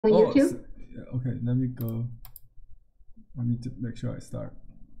on Oh, YouTube? okay, let me go. I need to make sure I start.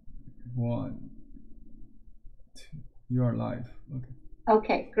 1, 2. You are live. Okay.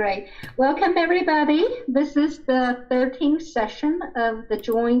 Okay, great. Welcome, everybody. This is the 13th session of the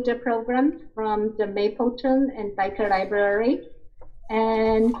joint program from the Mapleton and Dyker Library.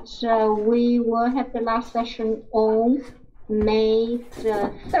 And we will have the last session on May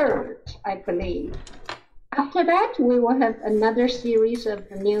the 3rd, I believe. After that, we will have another series of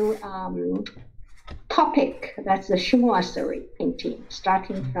the new topic. That's the chinoiserie painting,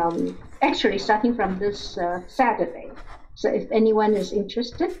 starting from this Saturday. So if anyone is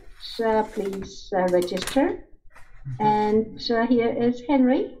interested, please register. And here is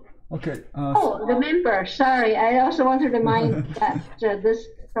Henry. Okay. Remember, sorry, I also want to remind that this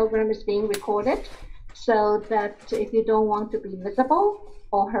program is being recorded, so that if you don't want to be visible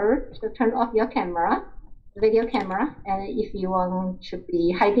or heard, so turn off your camera, video camera, and if you want to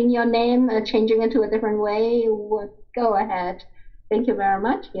be hiding your name, changing it to a different way, go ahead. Thank you very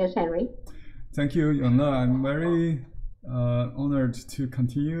much. Yes, Henry. Thank you, Yongle. I'm very honored to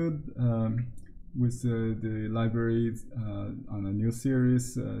continue with the library on a new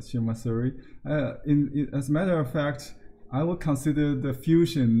series, chinoiserie. As a matter of fact, I would consider the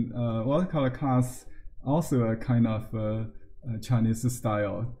fusion watercolor class also a kind of Chinese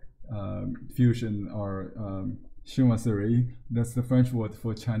style fusion or chinoiserie. That's the French word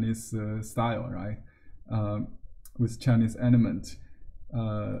for Chinese style, right? With Chinese element,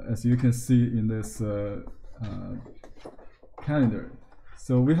 as you can see in this calendar.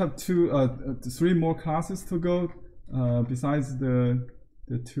 So we have 3 more classes to go. Besides the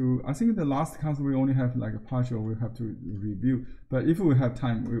 2, I think the last class we only have like a partial. We have to review. But if we have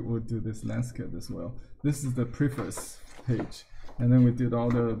time, we will do this landscape as well. This is the preface page. And then we did all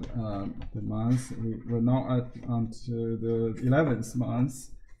the months. We're now on to the 11th month,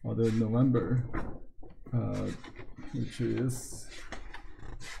 or the November, which is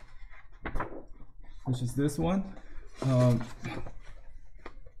this one.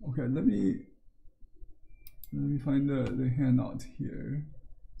 Okay, let me find the handout here.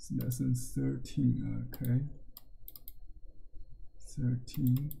 It's lesson 13. Okay,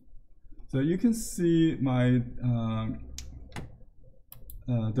 13. So you can see my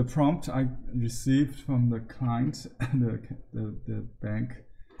the prompt I received from the client, the bank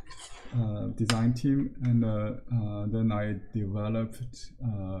design team, and then I developed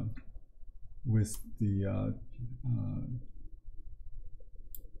with the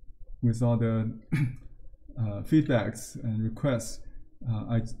with all the feedbacks and requests.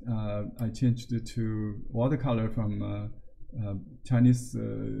 I changed it to watercolor from Chinese,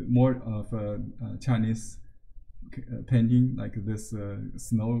 more of Chinese painting, like this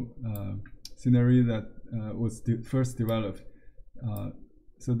snow scenery that was first developed.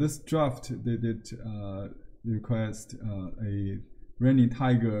 So this draft, they did request a raining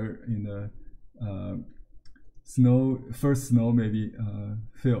tiger in the first snow maybe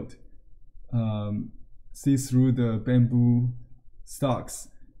field. See through the bamboo stalks.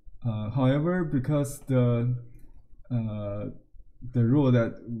 However, because the rule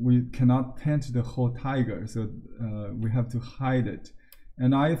that we cannot paint the whole tiger, so we have to hide it.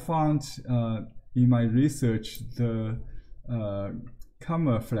 And I found in my research the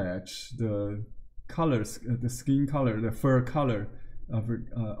camouflage, the colors, the skin color, the fur color of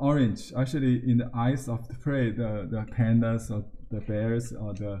orange. Actually, in the eyes of the prey, the pandas or the bears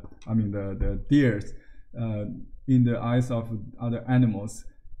or the deers, in the eyes of other animals,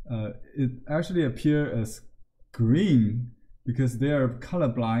 it actually appears as green, because they are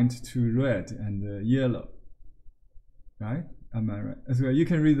colorblind to red and yellow, right? Am I right? As well, you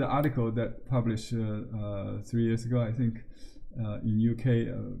can read the article that published 3 years ago, I think, in UK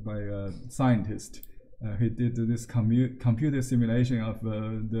by a scientist. He did this computer simulation of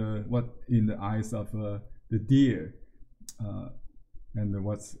what in the eyes of the deer, and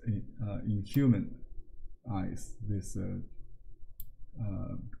what's in human eyes. This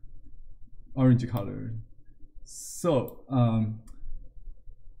orange color. So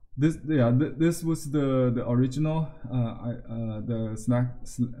this was the original the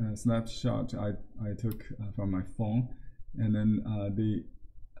snapshot I took from my phone, and then the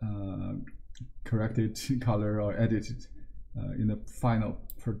corrected color or edited in the final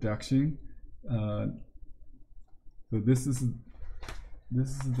production. So this is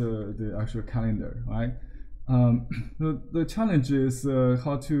the actual calendar, right? The challenge is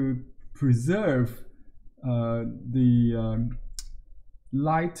how to preserve the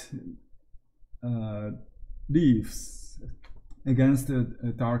light leaves against a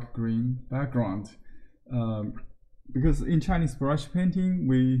dark green background. because in Chinese brush painting,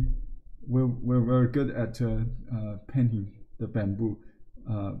 we're very good at painting the bamboo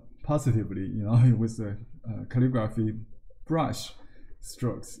positively, you know, with the calligraphy brush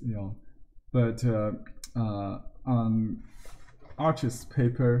strokes, you know. But on artist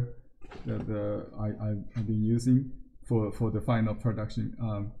paper that I've been using for the final production,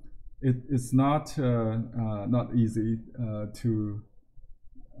 it's not easy to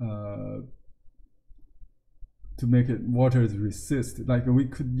make it water resist. Like we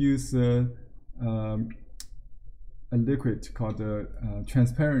could use a liquid called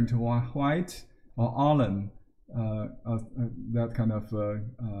transparent white or alum, that kind of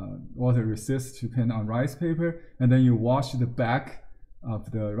water resist to paint on rice paper, and then you wash the back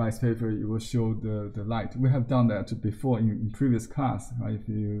of the rice paper, it will show the light. We have done that before in previous class, right? If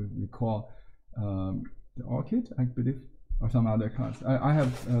you recall, the orchid, I believe, or some other class. I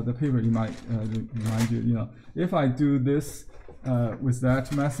have the paper in my remind you. You know, if I do this with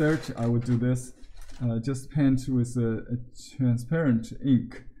that method, I would do this. Just paint with a transparent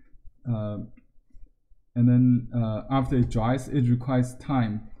ink, and then after it dries, it requires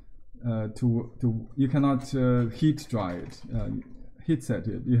time to you cannot heat dry it. Heat set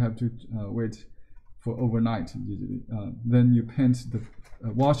it. You have to wait for overnight usually. Then you paint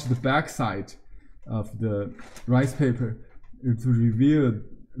wash the back side of the rice paper to reveal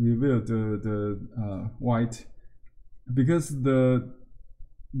the white, because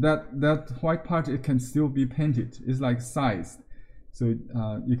that white part, it can still be painted. It's like sized, so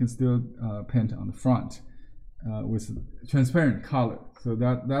you can still paint on the front with transparent color. So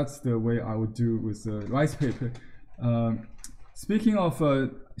that's the way I would do with the rice paper. Speaking of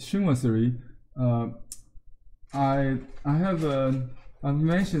chinoiserie, I have I've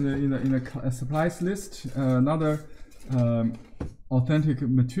mentioned in a supplies list another authentic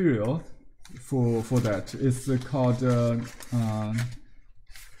material for that. It's called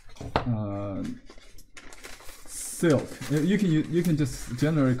silk. You can just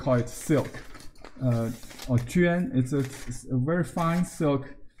generally call it silk or juan. It's a very fine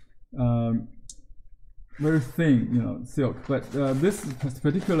silk. Very thin, you know, silk. But this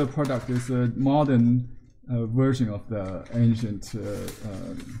particular product is a modern version of the ancient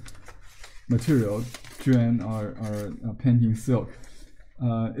material, juan or painting silk.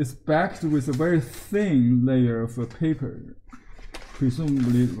 It's backed with a very thin layer of paper,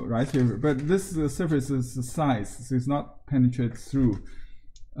 presumably rice paper. But this surface is size, so it's not penetrated through.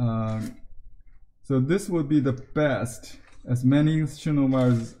 So this would be the best, as many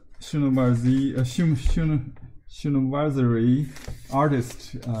chinoiserie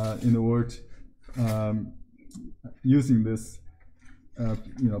artists in the world using this,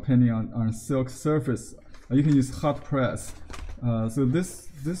 you know, painting on silk surface. You can use hot press. So this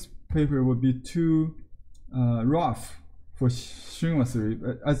paper would be too rough for chinoiserie.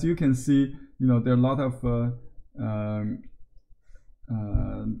 But as you can see, you know, there are a lot of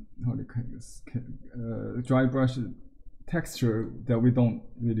how do you call this? Dry brush texture that we don't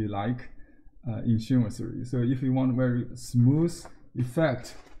really like in chinoiserie. So if you want a very smooth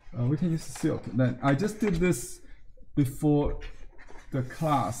effect, we can use silk. Then I just did this before the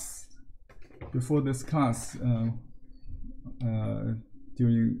class,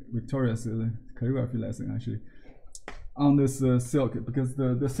 during Victoria's calligraphy lesson, actually, on this silk, because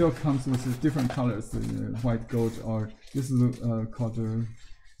the silk comes with different colors, white, gold, or this is called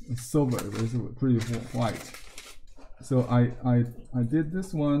silver. It's pretty white. So I did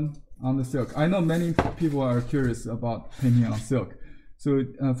this one on the silk. I know many people are curious about painting on silk. So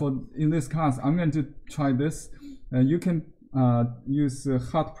in this class, I'm going to try this. You can use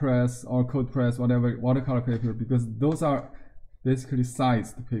hot press or cold press, whatever, watercolor paper, because those are basically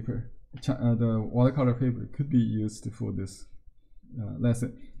sized paper. The watercolor paper could be used for this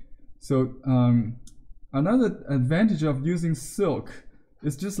lesson. So another advantage of using silk,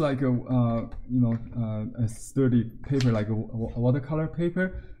 it's just like a a sturdy paper, like a watercolor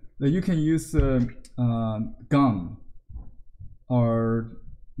paper, that you can use gum or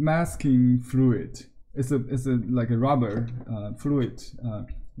masking fluid. It's like a rubber fluid.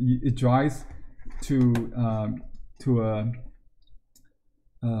 It dries to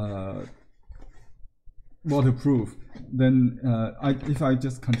waterproof. Then if I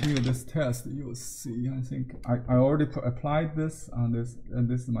just continue this test, you will see. I think I already applied this on this, and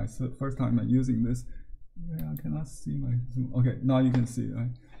this is my first time using this. Yeah, I cannot see my zoom. Okay, now you can see,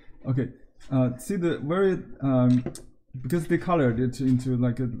 right? Okay, see the very because they colored it into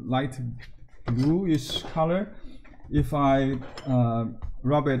like a light bluish color. If I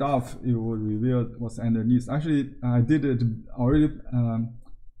rub it off, it will reveal what's underneath. Actually, I did it already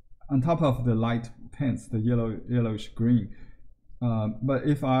on top of the light paints, the yellowish green. But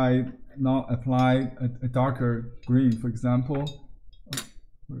if I now apply a darker green, for example,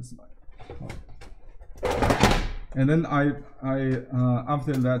 where's my, and then I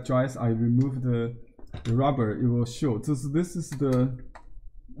after that dries, I remove the rubber. It will show. So this is the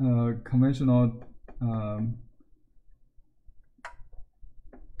conventional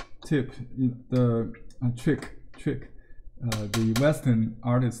tip, the trick the Western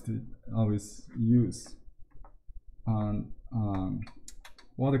artists always use on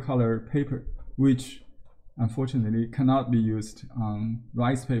watercolor paper, which unfortunately cannot be used on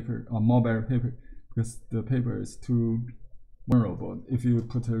rice paper or mulberry paper because the paper is too vulnerable. If you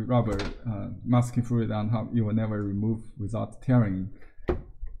put a rubber masking fluid on top, you will never remove without tearing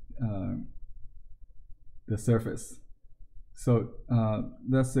the surface. So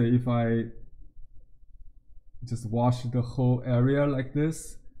let's say if I just wash the whole area like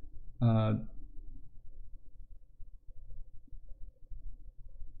this,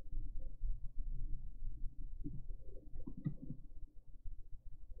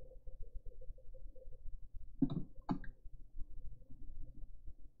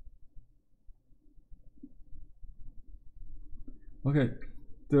 okay,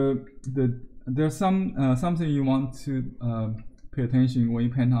 there's something you want to pay attention when you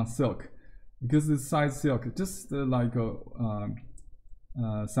paint on silk, because it's sized silk, just like a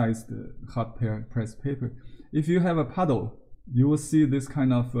sized hot press paper. If you have a puddle, you will see this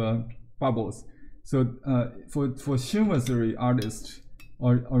kind of bubbles. So for chivalry artists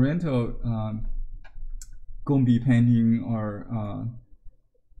or Oriental gombi painting or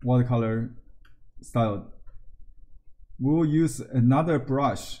watercolor style, we will use another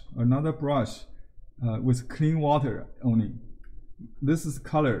brush with clean water only. This is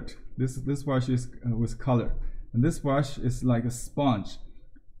colored. This brush is with color, and this brush is like a sponge.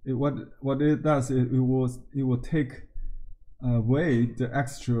 What it does is it will take away the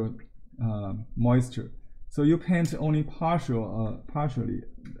extra moisture. So you paint only partially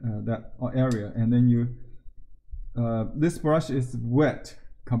that area, and then you this brush is wet,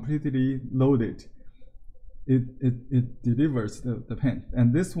 completely loaded. It delivers the paint,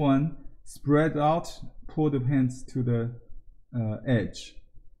 and this one spread out, pull the paints to the edge,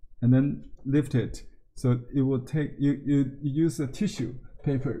 and then lift it. So it will take you use a tissue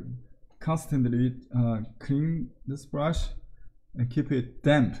paper, constantly clean this brush and keep it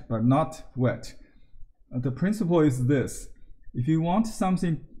damp but not wet. The principle is this: if you want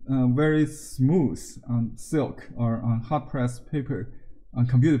something very smooth on silk or on hot press paper, on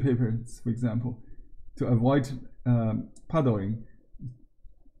computer paper, for example, to avoid puddling,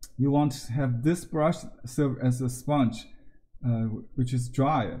 you want to have this brush serve as a sponge, which is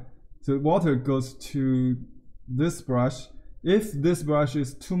dry. So water goes to this brush. If this brush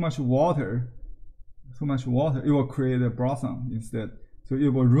is too much water, it will create a blossom instead. So it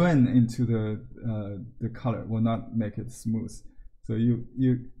will run into the color, will not make it smooth. So you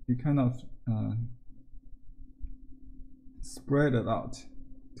kind of spread it out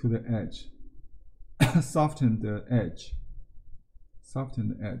to the edge. Soften the edge.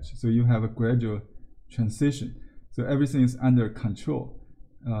 So you have a gradual transition. So everything is under control.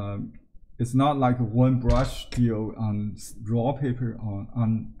 It's not like one brush deal on raw paper or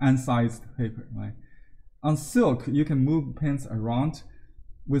on unsized paper, right? On silk, you can move paints around.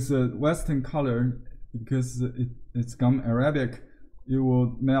 With a Western color, because it's gum Arabic, you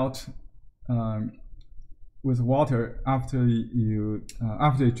will melt with water. After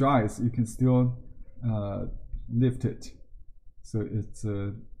it dries, you can still lift it. So it's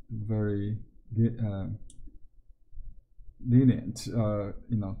very lenient,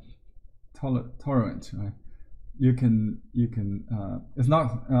 tolerant. Right? You can it's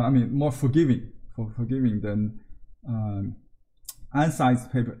not more forgiving than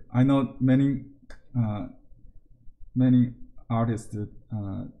unsized paper. I know many artists,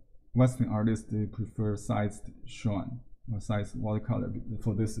 Western artists, they prefer sized Schuan or sized watercolor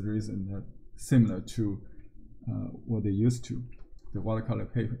for this reason, similar to what they used to, the watercolor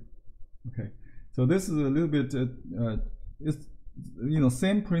paper. Okay, so this is a little bit, it's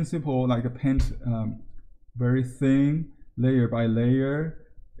same principle like a paint, very thin, layer by layer,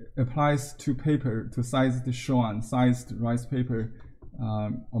 applies to paper, to sized Schuan, sized rice paper,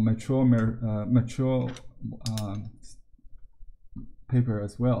 or mature paper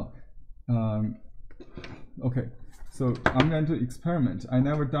as well. Okay, so I'm going to experiment. I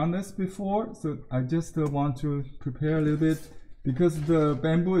never done this before, so I just want to prepare a little bit, because the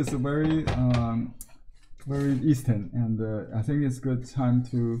bamboo is very Eastern, and I think it's good time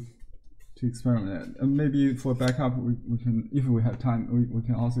to experiment. And maybe for backup, we can, if we have time, we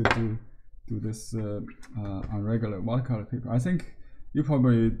can also do do this on regular watercolor paper. I think you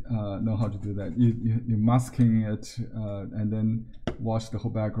probably know how to do that. You masking it and then wash the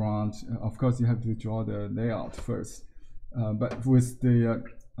whole background. Of course, you have to draw the layout first. But with the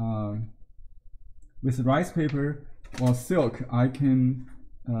with rice paper or silk, I can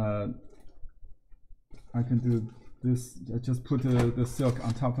do this. I just put the silk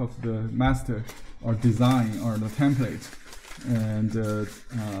on top of the master or design or the template, and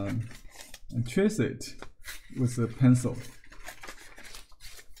trace it with a pencil.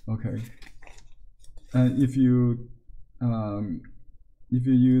 Okay, and if you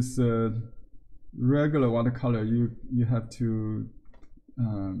use regular watercolor, you have to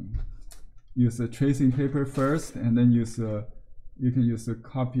use a tracing paper first, and then you can use a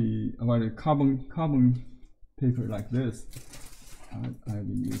carbon paper like this. I've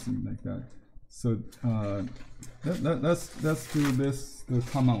been using like that. So let's do this the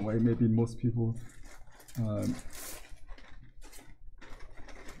common way. Maybe most people.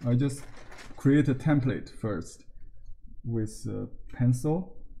 I just create a template first with a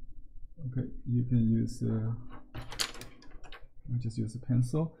pencil. Okay, you can use. I just use a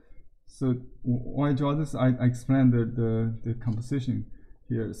pencil. So when I draw this, I explain the composition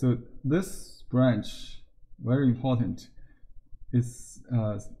here. So this branch, very important. It's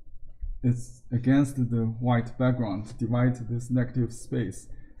against the white background to divide this negative space.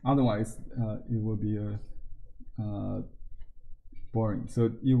 Otherwise, it will be boring. So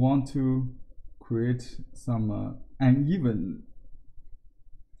you want to create some uneven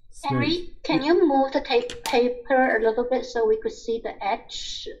space. Henry, can you move the paper a little bit so we could see the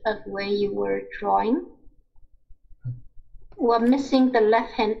edge of where you were drawing? We're missing the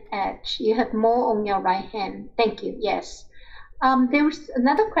left hand edge. You have more on your right hand. Thank you. Yes. There was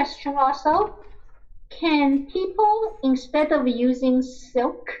another question also. Can people, instead of using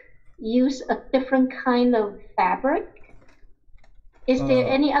silk, use a different kind of fabric? Is there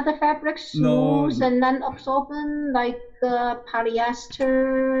any other fabric, smooth and non-absorbent, like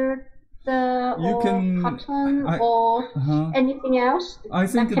polyester, cotton, or anything else? I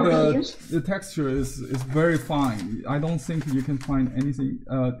think the texture is very fine. I don't think you can find anything.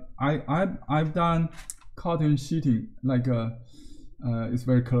 I've done cotton sheeting, like it's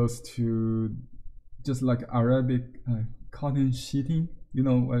very close to just like Arabic cotton sheeting. You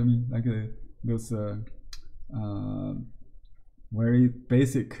know what I mean? Like those very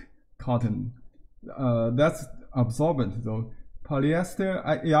basic cotton. That's absorbent though. Polyester,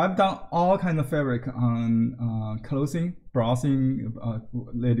 I've done all kind of fabric on clothing, browsing,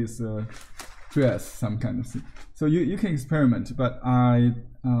 ladies' dress, some kind of thing. So you can experiment, but I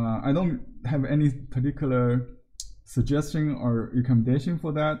don't have any particular suggestion or recommendation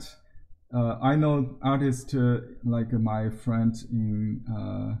for that. I know artists like my friend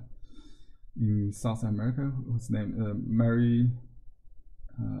in South America, whose name Mary,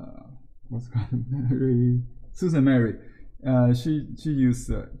 what's it called? Susan Mary. She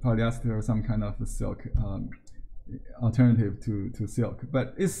used polyester or some kind of silk alternative to silk,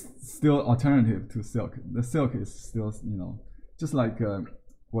 but it's still alternative to silk. The silk is still, just like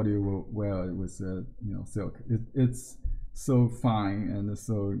what you will wear with silk. It's so fine and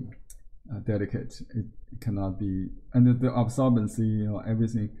so delicate. It cannot be, and the absorbency,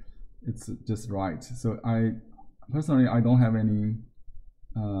 everything, it's just right. So I personally don't have any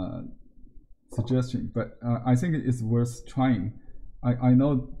suggestion, but I think it's worth trying. I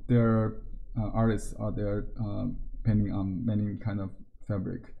know there are artists out there painting on many kind of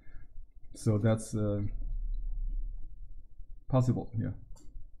fabric, so that's possible here.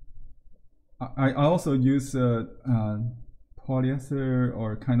 I also use polyester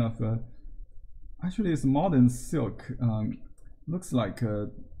or kind of actually it's modern silk. Looks like a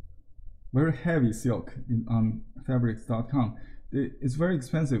very heavy silk on fabrics.com. It's very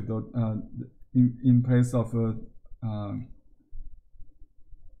expensive though. In place of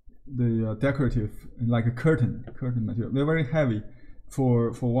the decorative, like a curtain material. They're very heavy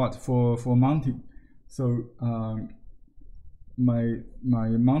for what? For mounting. So my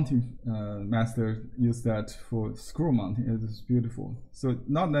mounting master used that for screw mounting. It is beautiful. So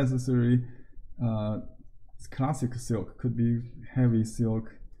not necessarily classic silk. Could be heavy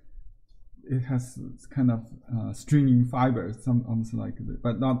silk. It has kind of stringing fibers, some almost like,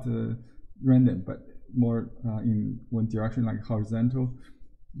 but not random, but more in one direction, like horizontal.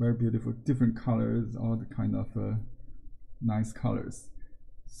 Very beautiful, different colors, all the kind of nice colors.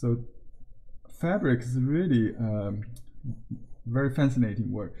 So fabric is really very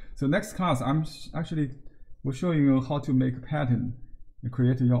fascinating work. So next class, we're showing you how to make a pattern and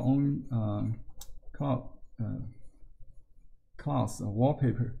create your own class or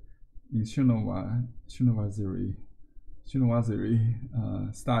wallpaper in Shinoazuri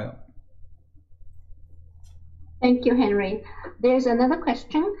style. Thank you, Henry. There's another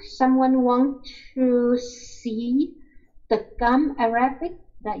question. Someone wants to see the gum Arabic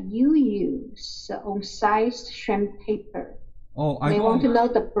that you use on sized shrimp paper. Oh, they want to know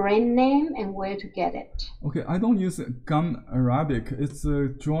the brand name and where to get it. Okay, I don't use gum Arabic. It's a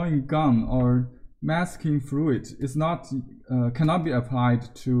drawing gum or masking fluid. It's not cannot be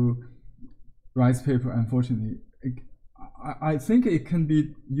applied to rice paper, unfortunately. I think it can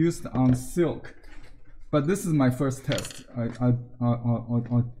be used on silk, but this is my first test.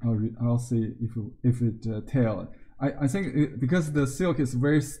 I'll see if it tell. I think because the silk is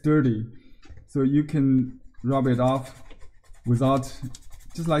very sturdy, so you can rub it off without,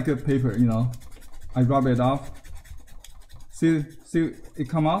 just like a paper, you know. I rub it off. See it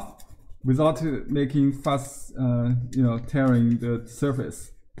come off without making fuss, you know, tearing the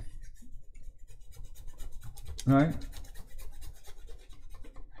surface. Right?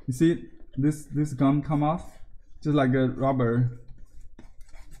 You see this gum come off just like a rubber.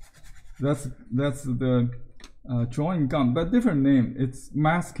 That's the drawing gum, but different name. It's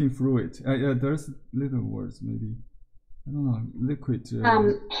masking fluid. There's little words maybe. I don't know, liquid.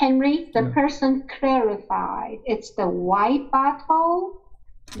 Henry, the person clarified. It's the white bottle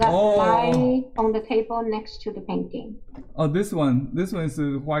that lie on the table next to the painting. Oh, this one is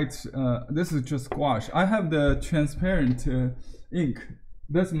white. This is just gouache. I have the transparent ink.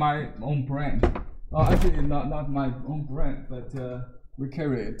 That's my own brand. Actually, not my own brand, but we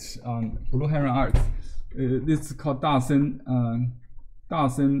carry it on Blue Heron Arts. It's called Dasen.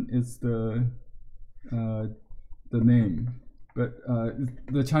 Dasen is the name, but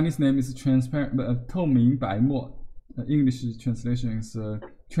the Chinese name is transparent. 透明白墨. English translation is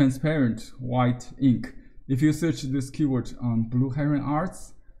transparent white ink. If you search this keyword on Blue Heron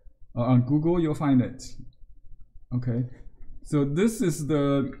Arts or on Google, you'll find it. Okay, so this is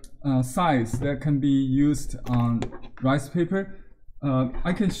the size that can be used on rice paper.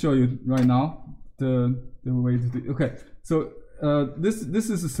 I can show you right now the way to do. Okay, so this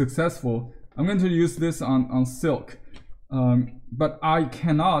is successful. I'm going to use this on silk, but I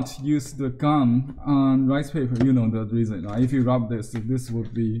cannot use the gum on rice paper. You know the reason, right? If you rub this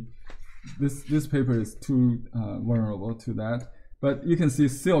would be, this paper is too vulnerable to that. But you can see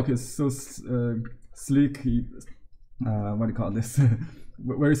silk is so sleek. What do you call this?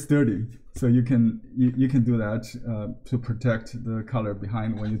 Very sturdy. So you can do that to protect the color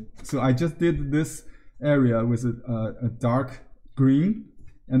behind when you. So I just did this area with a dark green.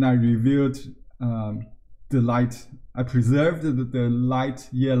 And I revealed the light. I preserved the light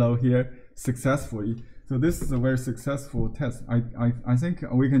yellow here successfully. So this is a very successful test. I think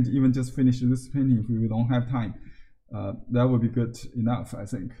we can even just finish this painting if we don't have time. That would be good enough, I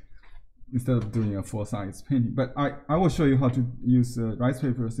think, instead of doing a full-size painting. But I will show you how to use rice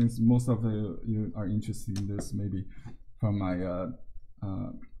paper, since most of you are interested in this, maybe from my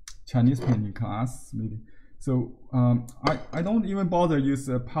Chinese painting class, maybe. So I don't even bother use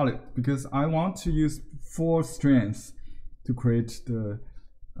a palette because I want to use 4 strands to create the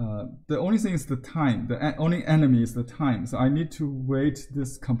only thing is the time. The only enemy is the time. So I need to wait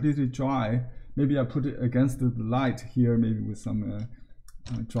this completely dry. Maybe I put it against the light here, maybe with some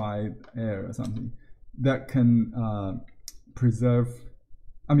dry air or something that can preserve.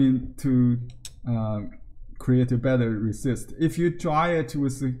 I mean, to create a better resist. If you dry it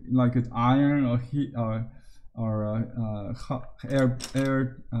with like an iron or heat or air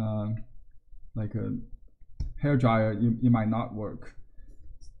like a hair dryer, it might not work,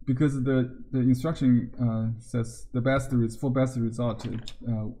 because the instruction says the best result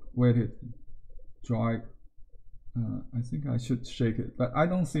wet it dry. I think I should shake it, but I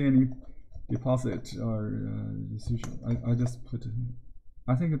don't see any deposit or decision. I just put it.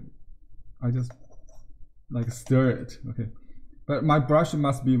 I think I just like stir it. Okay. But my brush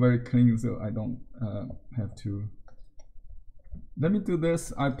must be very clean, so I don't have to. Let me do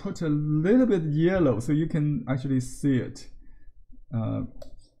this. I put a little bit yellow so you can actually see it.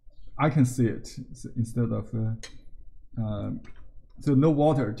 I can see it instead of so no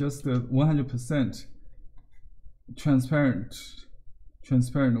water, just 100% transparent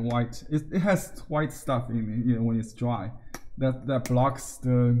white. It has white stuff in it, when it's dry. That blocks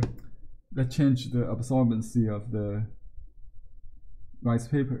that change the absorbency of the rice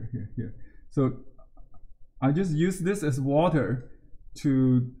paper here. So I just use this as water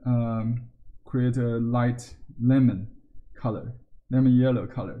to create a light lemon yellow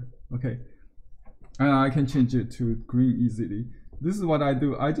color. Okay, and I can change it to green easily. This is what I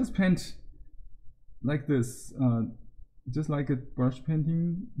do. I just paint like this just like a brush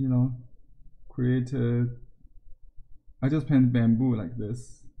painting, create I just paint bamboo like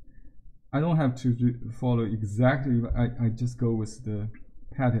this. I don't have to follow exactly, but I just go with the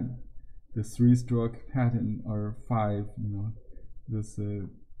pattern, the 3-stroke pattern or 5, this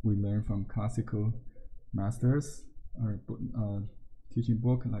we learn from classical masters or teaching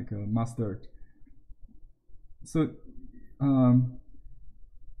book like master. So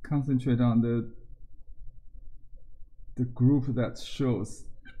concentrate on the group that shows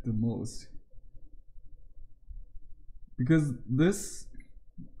the most, because this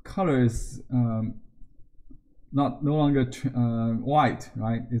color is no longer white,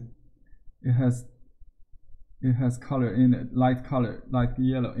 right? It has color in it, light color, light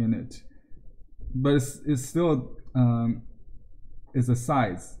yellow in it, but it's still is a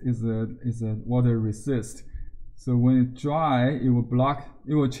size, is a water resist. So when it dry, it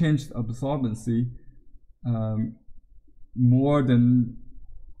will change the absorbency more than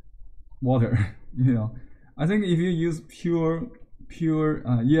water. I think if you use pure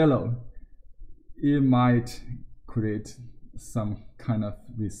yellow, it might create some kind of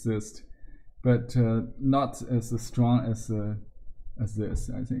resist, but not as strong as this,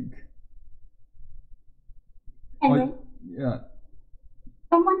 I think. And yeah.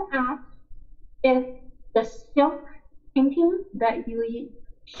 Someone asked if the silk painting that you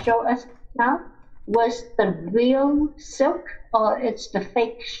show us now was the real silk or it's the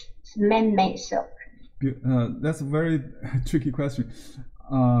fake man-made silk. That's a very tricky question.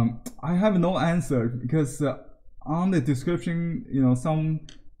 I have no answer because on the description, some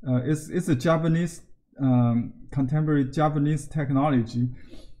it's a Japanese contemporary Japanese technology,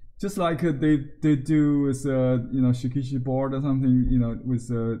 just like they do with shikishi board or something,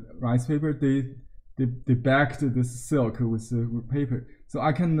 with rice paper. They backed this silk with paper, so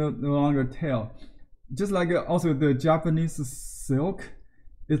I can no longer tell. Just like also the Japanese silk,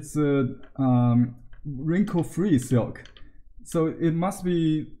 it's wrinkle-free silk, so it must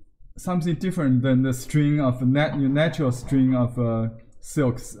be something different than the string of natural string of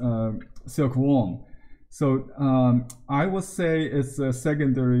silkworm. So I would say it's a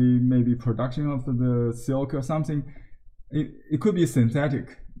secondary maybe production of the silk or something. It could be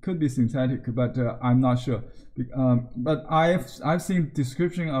synthetic. But I'm not sure. But I've seen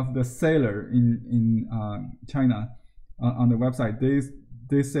description of the sailor in China on the website.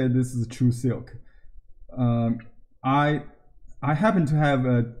 They said this is true silk. I happen to have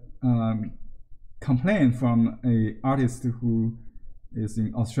a complaint from a artist who is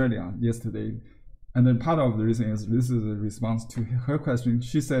in Australia yesterday, and then part of the reason is this is a response to her question.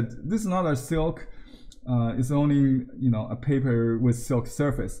 She said this is not a silk. It's only a paper with silk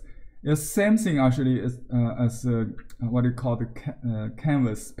surface. It's same thing actually as what you call the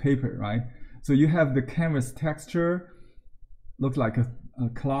canvas paper, right? So you have the canvas texture, looks like a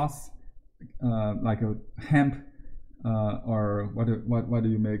cloth, like a hemp, or what do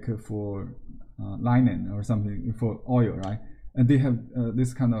you make for linen or something for oil, right? And they have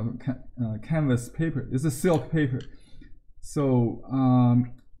this kind of canvas paper. It's a silk paper. So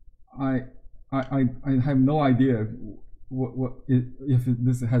I have no idea if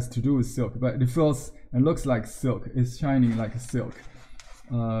this has to do with silk, but it feels and looks like silk. It's shining like silk.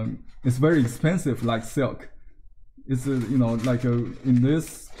 It's very expensive, like silk. It's like in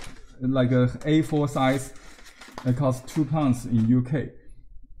this, like a A4 size. It costs £2 in UK.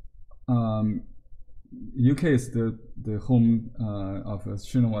 UK is the home of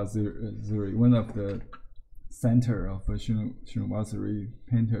Shinawaziri, one of the center of Shinawaziri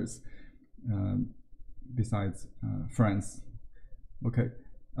painters, besides France. Okay,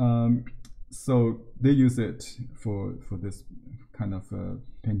 so they use it for this kind of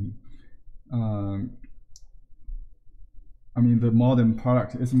painting. I mean, the modern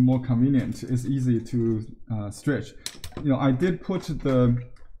product is more convenient. It's easy to stretch. I did put the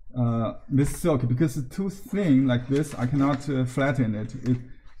this silk because it's too thin like this. I cannot flatten it.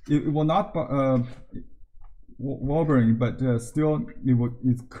 It will not wobbling, but still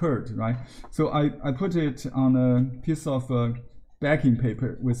it's curved, right? So I put it on a piece of backing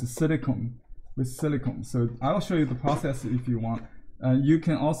paper with silicone. So I'll show you the process if you want. You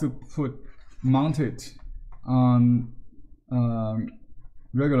can also mount it on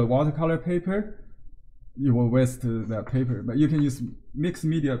regular watercolor paper. You will waste that paper, but you can use mixed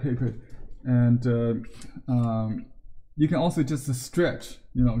media paper, and you can also just stretch,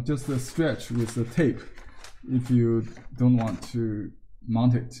 stretch with the tape if you don't want to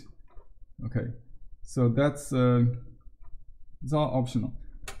mount it. Okay, so that's it's all optional.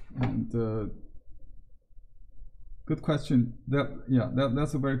 And good question.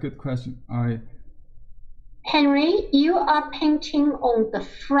 That's a very good question. Henry, you are painting on the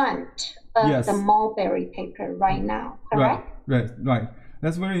front of Yes. the mulberry paper right now, correct? Right.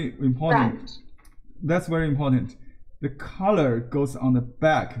 That's very important. Front. That's very important. The color goes on the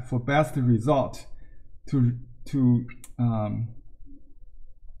back for best result to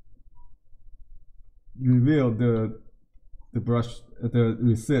reveal the brush, the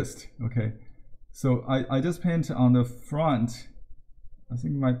resist. Okay, so I just paint on the front. I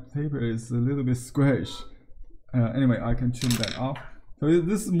think my paper is a little bit squarish. Anyway, I can trim that off. So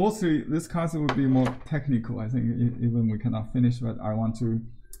this class will be more technical. I think even we cannot finish, but I want to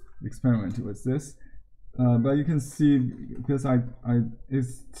experiment with this. But you can see because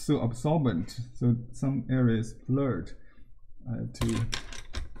it's so absorbent, so some areas blurred. I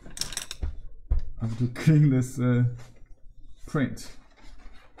have to clean this print,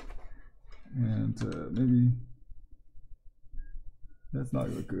 and maybe that's not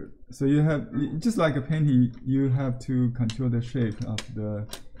really good. So you have, just like a painting, you have to control the shape of the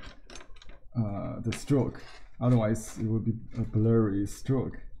stroke. Otherwise, it would be a blurry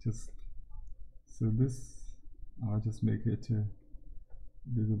stroke. So this, I'll just make it a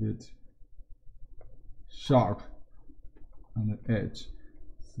little bit sharp on the edge.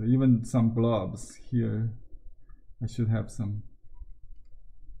 So even some blobs here, I should have some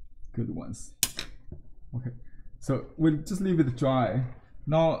good ones. Okay, so we'll just leave it dry.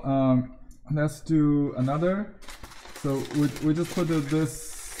 Now let's do another. So we just put this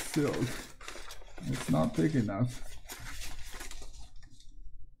silk. It's not big enough,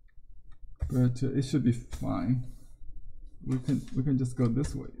 but it should be fine. We can just go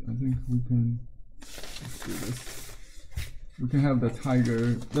this way. I think we can just do this. We can have the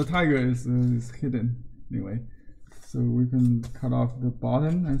tiger. The tiger is hidden anyway, so we can cut off the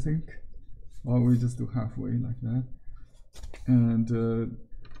bottom, I think, or we just do halfway like that. And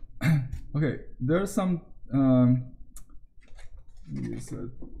okay, there's some. Use a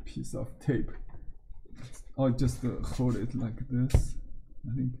piece of tape, or just hold it like this.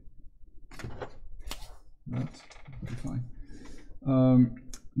 I think that will be fine.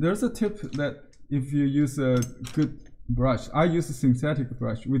 There's a tip that if you use a good brush, I use a synthetic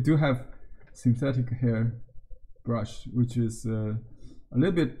brush. We do have synthetic hair brush, which is a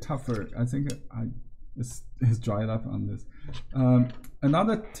little bit tougher. I think it's dried up on this.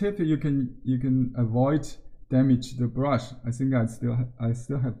 Another tip, you can avoid damage the brush. I think I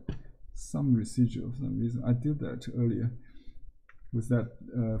still have some residual for some reason. I did that earlier with that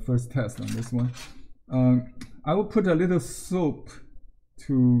first test on this one. I will put a little soap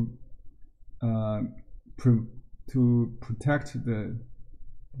to protect the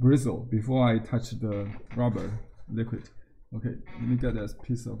bristle before I touch the rubber liquid. Okay, let me get a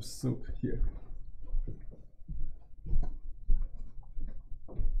piece of soap here.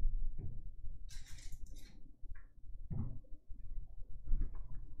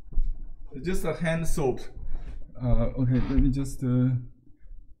 Just a hand soap. Okay, let me just. You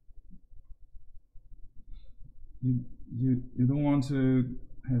don't want to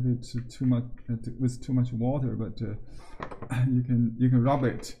have it too much with too much water, but you can rub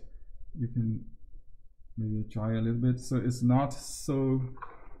it. You can maybe dry a little bit so it's not so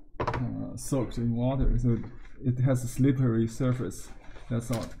soaked in water, so it has a slippery surface.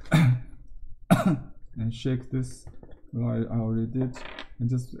 That's all. And shake this. Well, I already did, and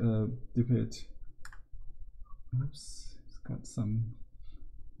just dip it. Oops, it's got some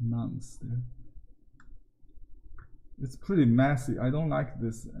nuns there. It's pretty messy. I don't like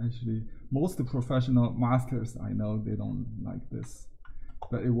this actually. Most professional masters I know, they don't like this,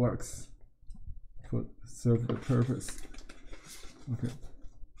 but it works for serve the purpose. Okay,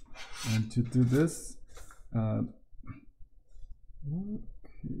 and to do this, okay.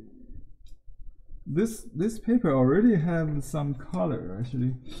 This paper already have some color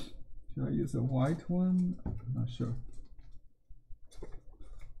actually. Should I use a white one? I'm not sure.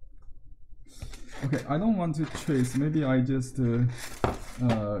 Okay, I don't want to trace. Maybe I just put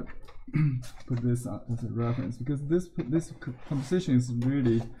this as a reference, because this composition is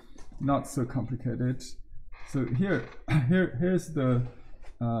really not so complicated. So here's the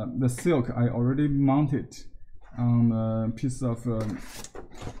silk I already mounted on a piece of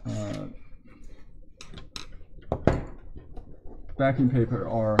backing paper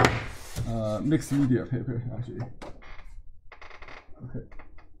or mixed media paper actually. Okay.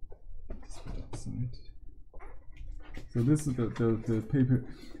 So this is the paper.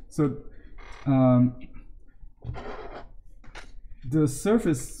 So the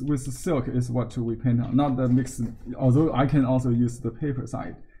surface with the silk is what we paint on, not the mixed. Although I can also use the paper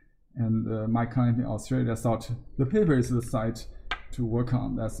side, and my client in Australia thought the paper is the side to work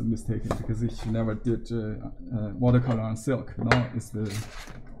on. That's a mistake because she never did watercolor on silk. Now it's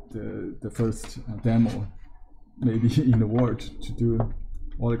the first demo maybe in the world to do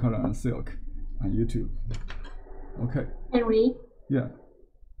watercolor on silk on YouTube. Okay. Henry? Yeah.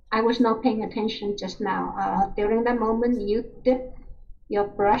 I was not paying attention just now. During that moment, you dipped your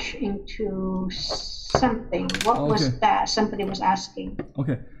brush into something. What was that? Somebody was asking.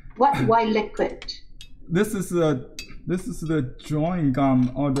 Okay. What white liquid? This is the drawing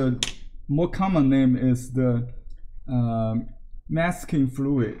gum, or the more common name is the masking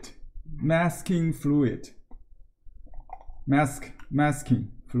fluid. Masking fluid.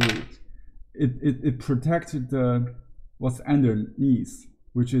 It protected the what's underneath,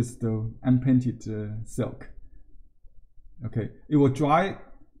 which is the unpainted silk. Okay, it will dry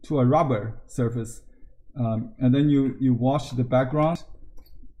to a rubber surface, and then you wash the background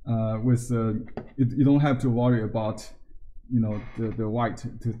with you don't have to worry about the white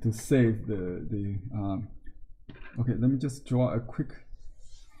to save the okay, let me just draw a quick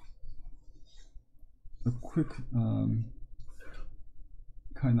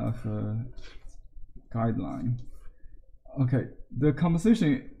kind of guideline. Okay, the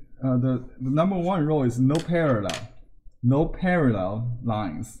composition, the number one rule is no parallel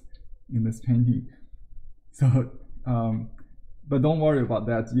lines in this painting. So but don't worry about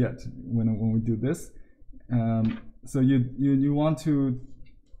that yet when we do this. So you want to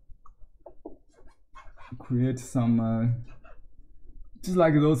create some just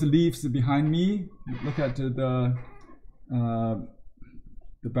like those leaves behind me. Look at the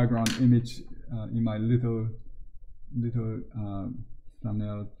background image in my little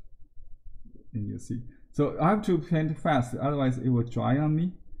thumbnail, and you see. So I have to paint fast, otherwise it will dry on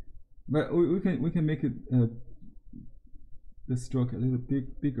me. But we can make it the stroke a little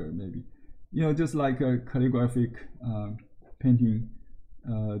bigger, maybe. Just like a calligraphic painting.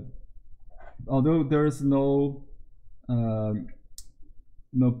 Although there is no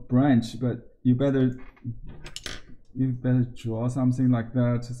branch, but you better draw something like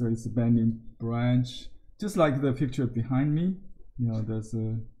that. So it's a bending branch, just like the picture behind me. There's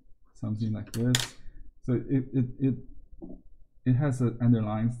something like this. So it has an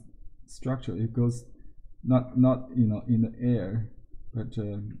underlying structure. It goes not in the air, but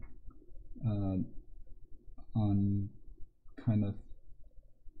on kind of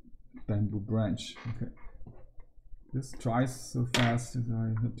bamboo branch. Okay. This dries so fast that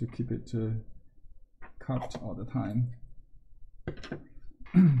I have to keep it cupped all the time.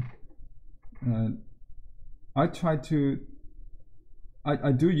 I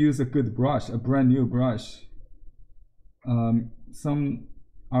do use a good brush, a brand new brush. Some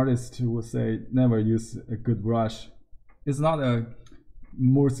artists would say never use a good brush. It's not a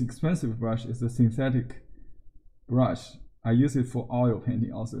most expensive brush, it's a synthetic brush. I use it for oil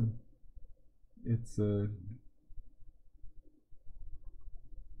painting also. It's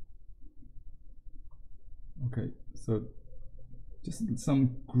okay, so just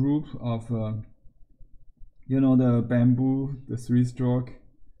some group of the bamboo, the 3-stroke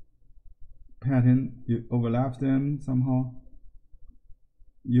pattern, you overlap them somehow.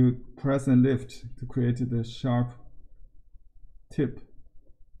 You press and lift to create the sharp tip.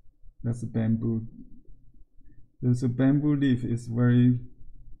 That's a bamboo. There's a bamboo leaf is very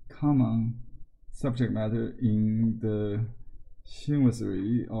common subject matter in the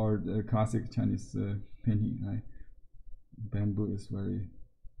chinoiserie or the classic Chinese painting. Right? Bamboo is very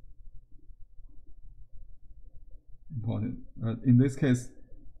important. In this case,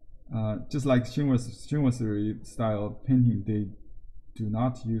 just like chinoiserie style painting, they do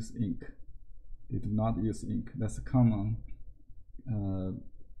not use ink. That's a common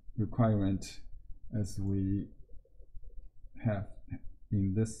requirement as we have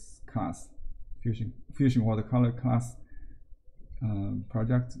in this class, Fusion Watercolor class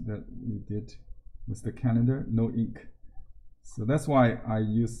project that we did with the calendar, no ink. So that's why I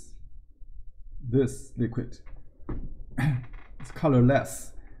use this liquid. It's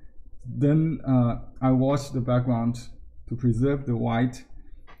colorless. Then I wash the background to preserve the white.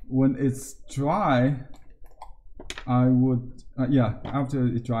 When it's dry, I would after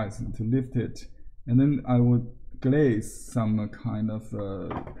it dries, to lift it, and then I would glaze some kind of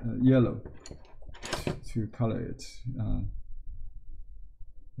yellow to color it.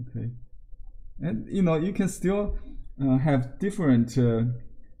 Okay, and you can still have different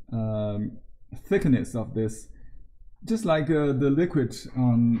thickness of this, just like the liquid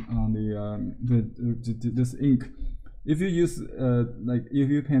on this ink. If you use if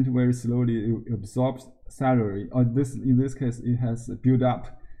you paint very slowly, it absorbs salary. Or in this case, it has built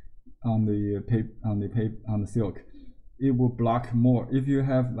up on the silk. it will block more. If you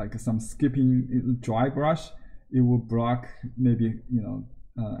have like some skipping dry brush, it will block, maybe, you know,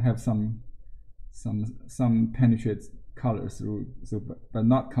 have some penetrate color through, so but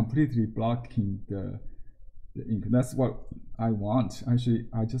not completely blocking the ink. That's what I want. Actually,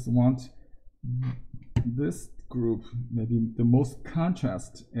 I just want this group, maybe the most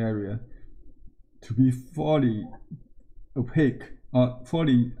contrast area, to be fully opaque or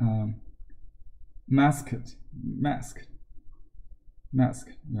fully masked,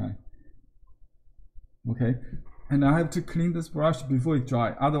 right? Okay, and I have to clean this brush before it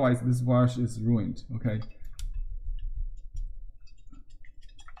dry. Otherwise, this brush is ruined. Okay.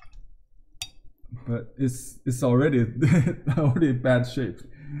 But it's already already bad shape.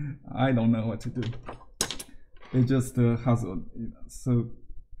 I don't know what to do. It just hassle. So,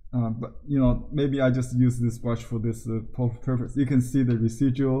 but you know, maybe I just use this brush for this purpose. You can see the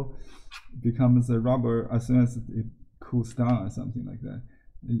residual becomes a rubber as soon as it cools down or something like that.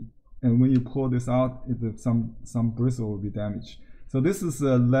 And when you pull this out, some bristle will be damaged. So this is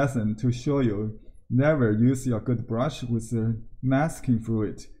a lesson to show you: never use your good brush with masking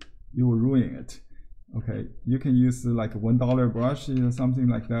fluid. You will ruin it. Okay, you can use like a $1 brush, you know, something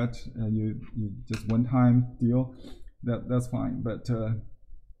like that. You just one-time deal. That's fine. But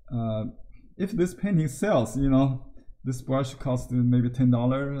if this painting sells, you know, this brush costs maybe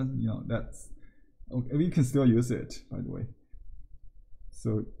 $10. You know, that's okay. We can still use it, by the way.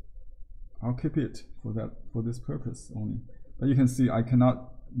 So I'll keep it for this purpose only. But you can see I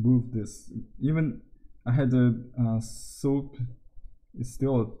cannot move this. Even I had a soap. It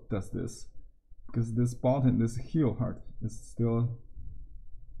still does this because this bottom, this heel part is still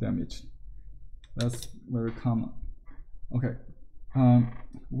damaged. That's very common. Okay,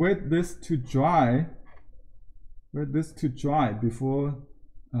 wait this to dry. Wait this to dry before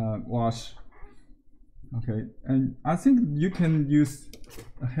wash. Okay, and I think you can use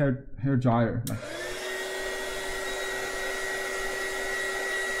a hair dryer.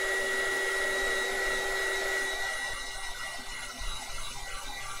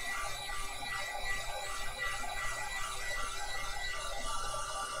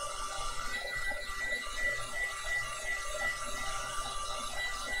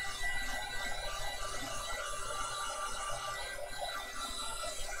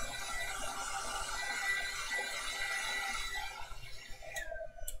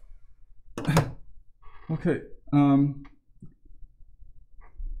 Okay,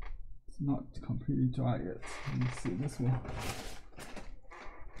 it's not completely dry yet. Let me see this one.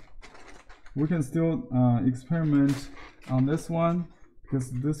 We can still experiment on this one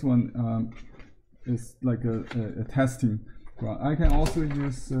because this one is like a testing. Well, I can also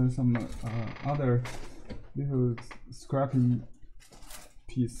use some other little scrapping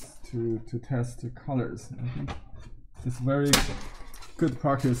piece to test the colors. I think it's very good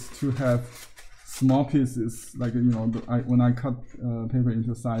practice to have small pieces, like, you know, when I cut paper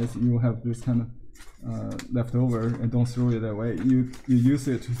into size, you have this kind of left over, and don't throw it away. You use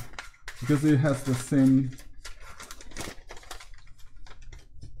it because it has the same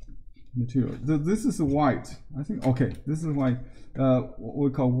material. This is white, I think. Okay, this is white. What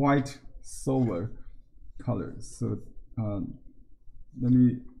we call white silver color. So let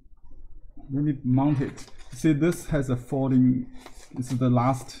me mount it. See, this has a folding. This is the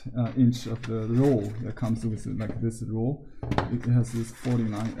last inch of the roll that comes with it, like this roll. It has this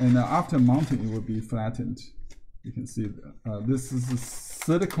folding line, and after mounting, it will be flattened. You can see this is a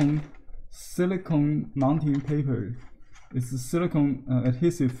silicone mounting paper. It's a silicone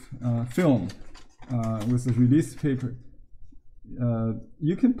adhesive film with a release paper.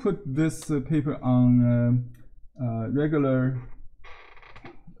 You can put this paper on regular,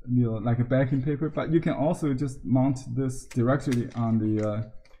 you know, like a backing paper, but you can also just mount this directly on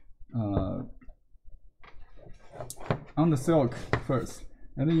the silk first,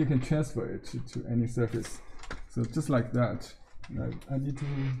 and then you can transfer it to any surface. So just like that. I need to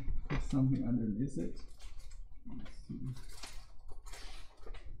put something underneath it.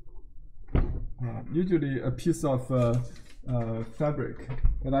 Usually a piece of fabric,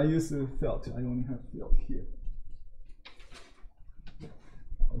 but I use felt. I only have felt here.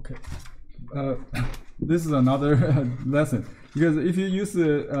 Okay, this is another lesson, because if you use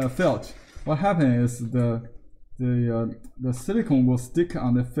felt, what happens is the silicone will stick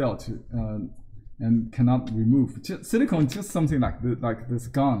on the felt and cannot remove. Silicone is just something like this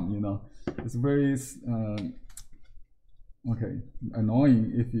gun, you know. It's very okay,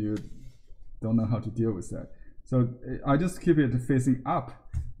 annoying if you don't know how to deal with that. So I just keep it facing up.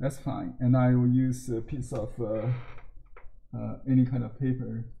 That's fine, and I will use a piece of any kind of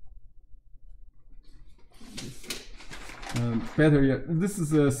paper. better yet, this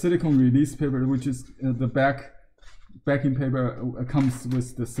is a silicone release paper, which is the backing paper comes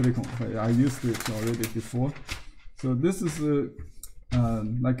with the silicone. I used it already before. So this is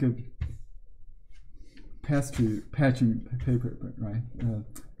like a patching paper, right?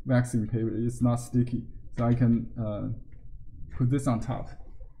 Waxing paper. It's not sticky, so I can put this on top,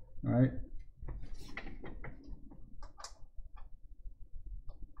 right?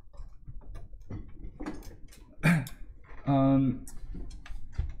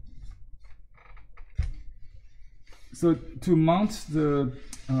 So to mount the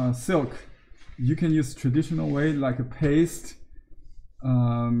silk, you can use traditional way like a paste,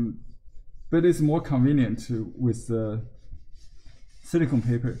 but it's more convenient with the silicone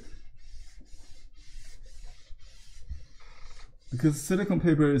paper, because silicone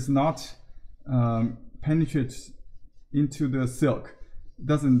paper is not penetrates into the silk,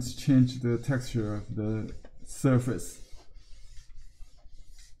 doesn't change the texture of the surface.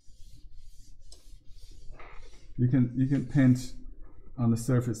 You can paint on the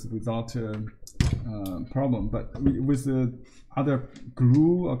surface without problem, but with the other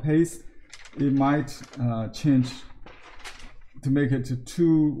glue or paste, it might change to make it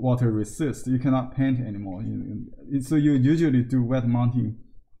too water resist. You cannot paint anymore. So you usually do wet mounting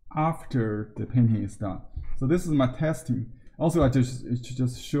after the painting is done. So this is my testing. Also, I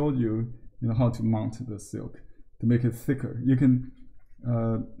just showed you, how to mount the silk to make it thicker. You can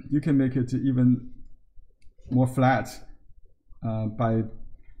make it even more flat by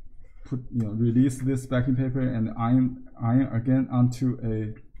release this backing paper and iron again onto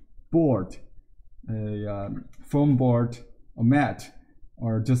a board, a foam board or mat,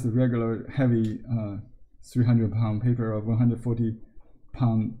 or just a regular heavy 300-pound paper or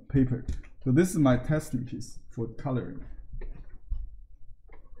 140-pound paper. So this is my testing piece for coloring.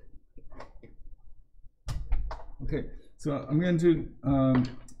 Okay, so I'm going to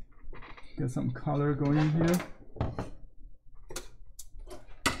get some color going here.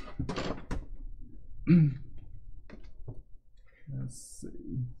 Let's see.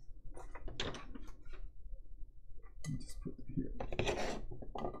 Just put it here.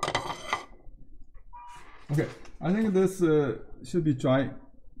 Okay, I think this should be dry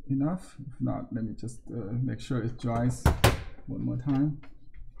enough. If not, let me just make sure it dries one more time.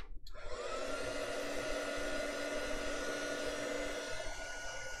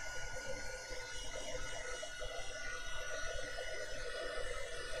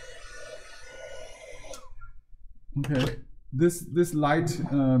 Okay, this light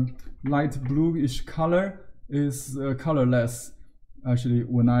bluish color is colorless. Actually,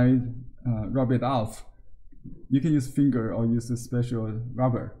 when I rub it off, you can use finger or use a special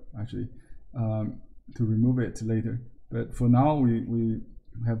rubber actually to remove it later. But for now, we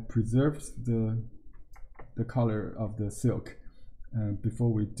have preserved the color of the silk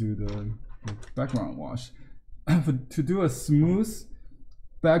before we do the background wash. To do a smooth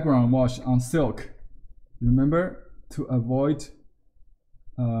background wash on silk, remember to avoid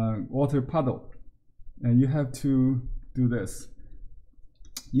water puddle, and you have to do this.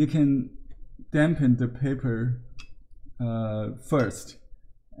 You can dampen the paper first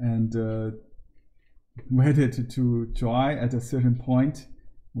and wait it to dry at a certain point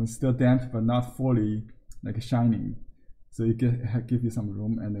when still damp but not fully like shining. So you give you some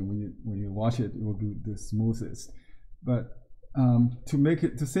room, and then when you wash it, it will be the smoothest. But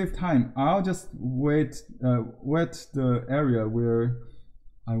to save time, I'll just wet the area where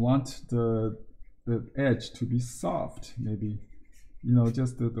I want the edge to be soft. Maybe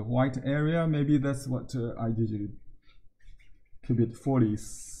just the white area. Maybe that's what I usually keep it fully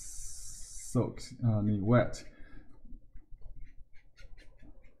soaked, wet.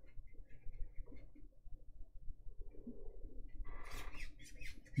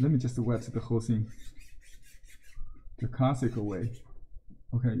 Let me just wet the whole thing the classical way.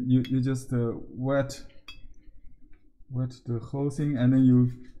 Okay, you just wet the whole thing, and then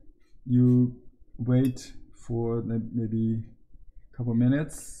you wait for maybe a couple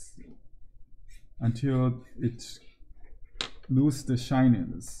minutes until it loses the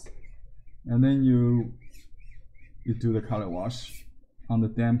shininess, and then you do the color wash on the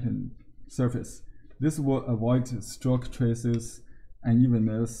dampened surface. This will avoid stroke traces,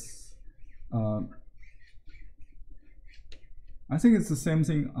 unevenness. I think it's the same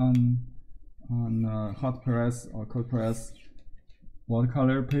thing on hot press or cold press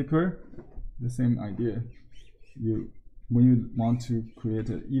watercolor paper. The same idea. When you want to create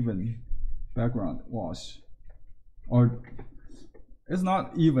an even background wash, or it's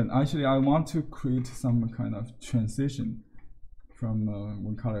not even. Actually, I want to create some kind of transition from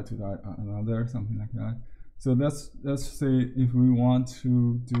one color to another, something like that. So let's say if we want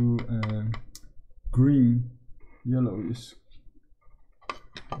to do a green, yellowish.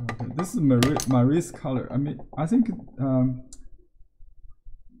 Okay, this is Marie's color. I mean, I think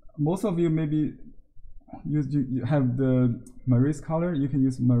most of you maybe you have the Marie's color. You can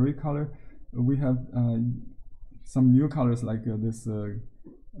use Marie color. We have some new colors like this. What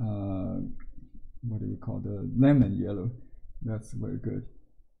do we call the lemon yellow? That's very good.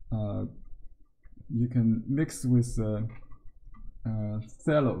 You can mix with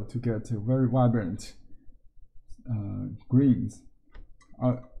phthalo to get very vibrant greens.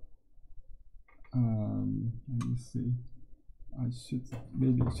 Let me see. I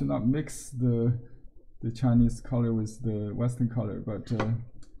should not mix the Chinese color with the Western color, but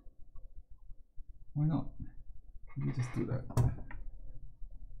why not? Let me just do that.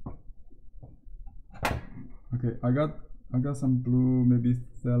 Okay, I got some blue, maybe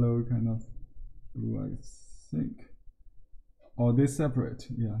phthalo kind of blue, I think. Or they separate,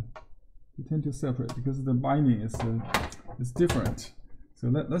 yeah. They tend to separate because the binding is different. So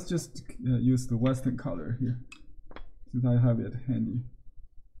let's just use the Western color here, since I have it handy.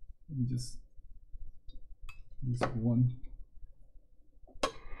 Let me just use one.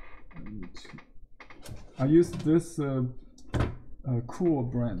 I use this Cool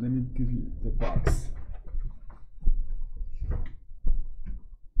brand. Let me give you the box.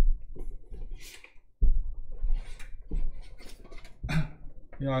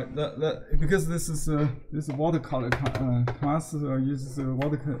 Yeah, because this is watercolor class uses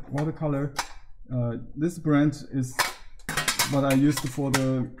watercolor. This brand is what I used for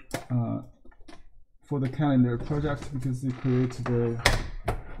the calendar project because it creates the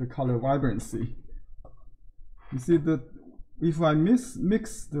color vibrancy. You see that if I mix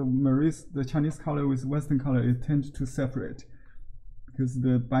the Chinese color with Western color, it tends to separate because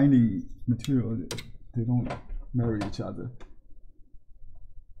the binding material, they don't marry each other.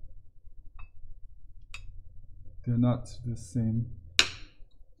 They're not the same,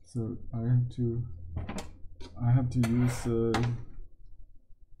 so I have to use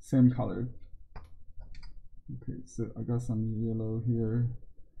same color. Okay, so I got some yellow here.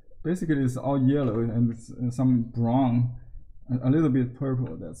 Basically, it's all yellow and some brown, a little bit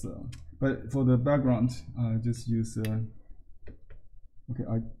purple. That's but for the background, I just use. Okay,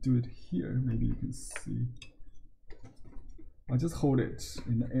 I do it here. Maybe you can see. I just hold it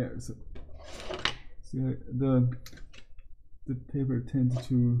in the air. So. See, the paper tends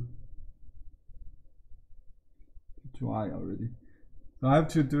to dry already, so I have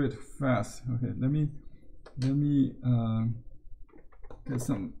to do it fast. Okay, let me get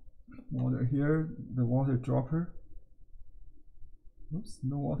some water here. The water dropper. Oops,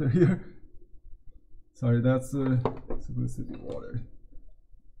 no water here. Sorry, that's supposed to be water.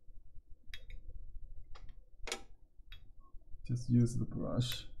 Just use the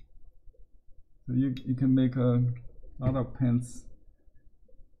brush. So you can make a lot of pens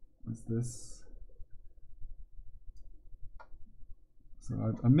with this. So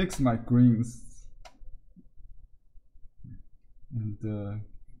I mix my greens and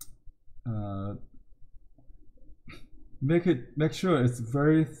make sure it's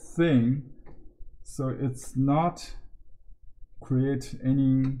very thin, so it's not create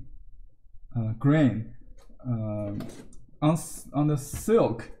any grain on the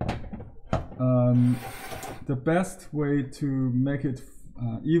silk. The best way to make it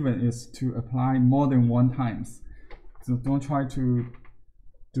even is to apply more than one times. So don't try to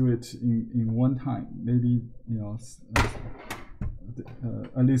do it in one time. Maybe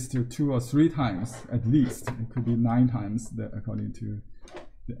at least 2 or 3 times at least. It could be 9 times according to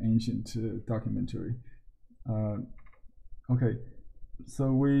the ancient documentary. Okay,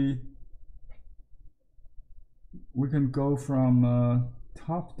 so we can go from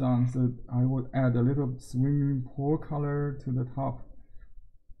top down. So I would add a little swimming pool color to the top,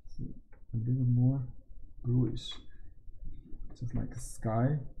 so a little more bluish, just like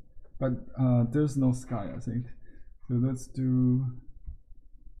sky, but there's no sky, I think. So let's do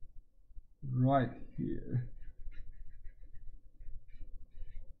right here.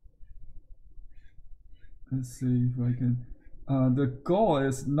 Let's see if I can. The goal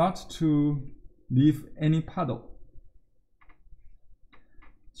is not to leave any puddle.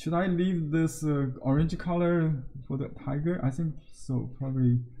 Should I leave this orange color for the tiger? I think so,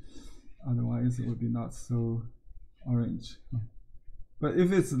 probably. Otherwise, it would be not so orange. But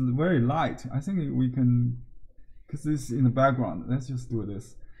if it's very light, I think we can, because it's in the background. Let's just do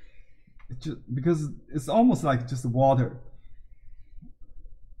this. Because it's almost like just water.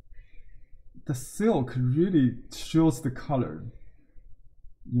 The silk really shows the color.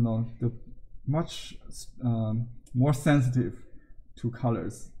 You know, the much more sensitive to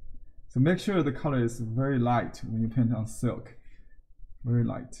colors. So make sure the color is very light when you paint on silk, very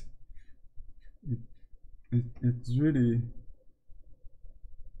light. It's really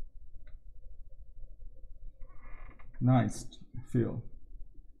nice feel.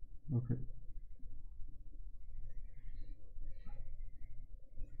 Okay.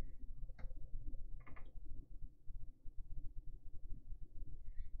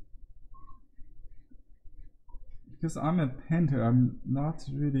 Because I'm a painter, I'm not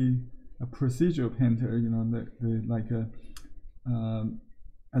really a procedural painter. You know,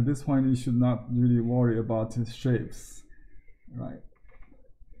 at this point you should not really worry about the shapes, right?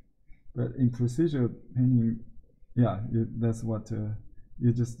 But in procedural painting, yeah, that's what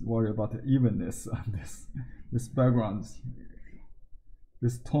you just worry about the evenness of this background,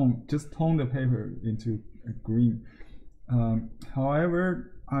 this tone. Just tone the paper into a green.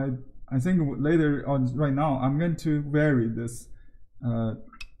 However, I think later on, right now, I'm going to vary this.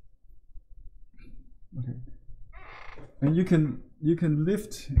 Okay, and you can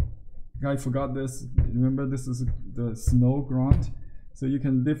lift. I forgot this. Remember, this is the snow ground, so you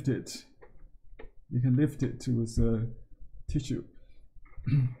can lift it. You can lift it to the tissue.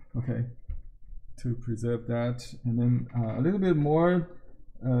 Okay, to preserve that, and then a little bit more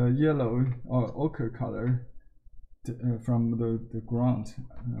yellow or ochre color from the ground.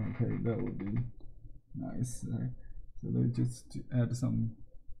 Okay, that would be nice. So let's just add some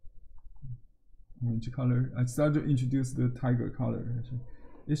orange color. I started to introduce the tiger color. Actually,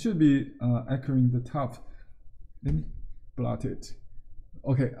 it should be echoing the top. Let me blot it.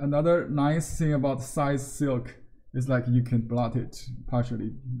 Okay, another nice thing about size silk is like you can blot it,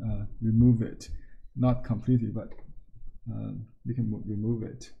 partially remove it, not completely, but you can remove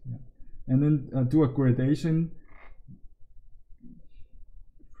it. Yeah. And then do a gradation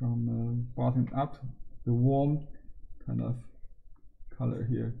from bottom up, the warm kind of color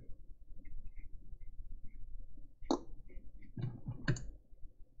here.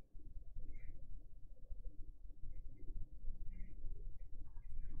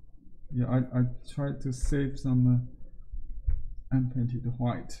 Yeah, I tried to save some unpainted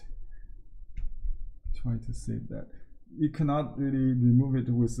white. Try to save that. You cannot really remove it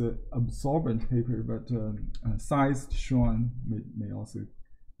with absorbent paper, but sized Schwan may also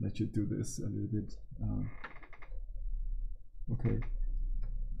let you do this a little bit. Okay,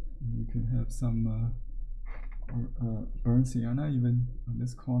 you can have some burnt sienna even on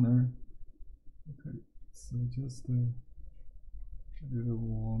this corner. Okay, so just a little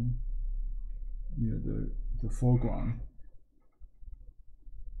warm near the foreground.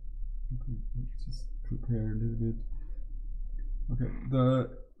 Okay, just prepare a little bit. Okay,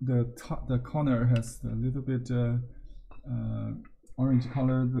 the corner has a little bit orange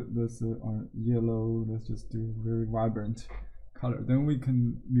color. This yellow. Let's just do very vibrant color. Then we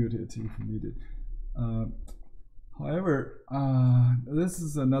can mute it if needed. However, this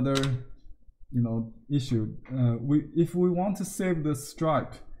is another issue. If we want to save the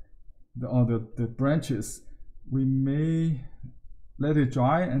stripe, the branches, we may let it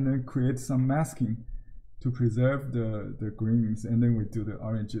dry and then create some masking to preserve the greens, and then we do the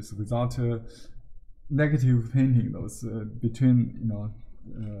oranges without negative painting those between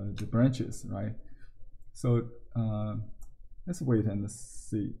the branches, right? So let's wait and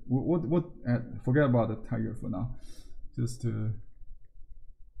see. What forget about the tiger for now. Just yeah,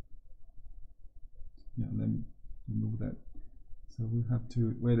 let me remove that. So we have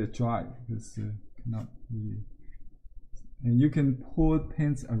to let it dry because cannot be. And you can pull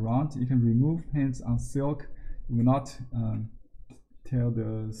paints around. You can remove paints on silk. You will not tear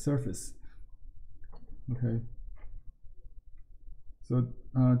the surface. Okay. So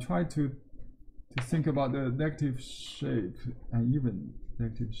try to think about the negative shape and even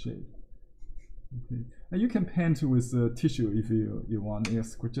negative shape. Okay. And you can paint with tissue if you want.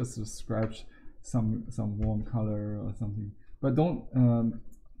 Yes, just scratch some warm color or something. But don't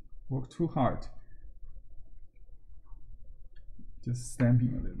work too hard. Just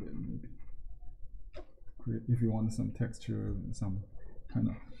stamping a little bit, maybe. If you want some texture, some kind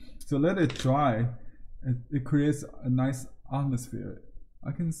of. So let it dry. It creates a nice atmosphere.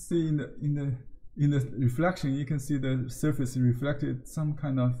 I can see in the reflection, you can see the surface reflected some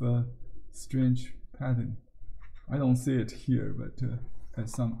kind of strange pattern. I don't see it here, but at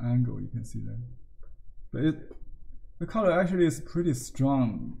some angle you can see that. But the color actually is pretty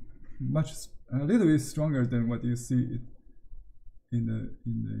strong, a little bit stronger than what you see in the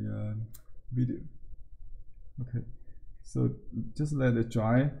video. Okay, so just let it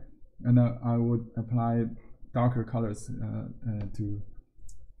dry, and I would apply darker colors to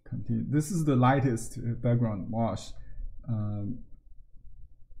continue. This is the lightest background wash.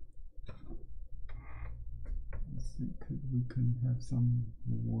 Let's see, we can have some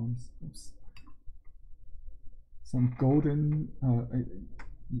warms. Oops. Some golden,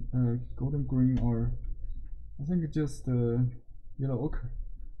 golden green, or I think just yellow ochre.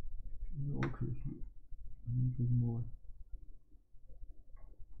 Yellow ochre here. A little bit more.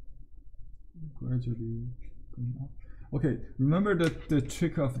 Gradually going up. Okay, remember the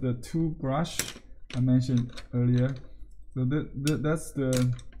trick of the two brush I mentioned earlier. So that's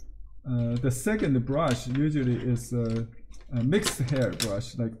the second brush usually is a mixed hair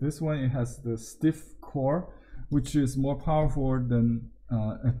brush. Like this one, it has the stiff core, which is more powerful than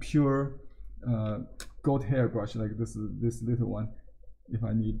a pure gold hair brush like this little one, if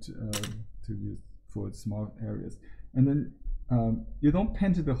I need to use for small areas. And then you don't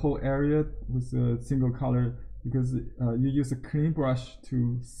paint the whole area with a single color, because you use a clean brush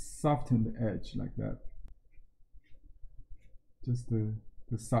to soften the edge like that. Just the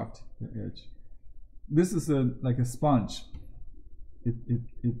soft edge. This is like a sponge. It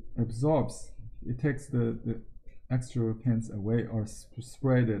absorbs. It takes the extra paints away, or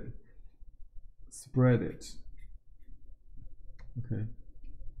spread it. Okay.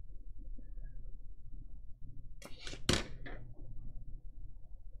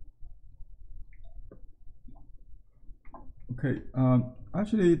 Okay.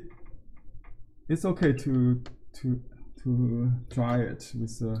 Actually, it's okay to dry it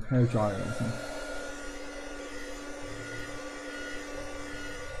with a hair dryer, I think.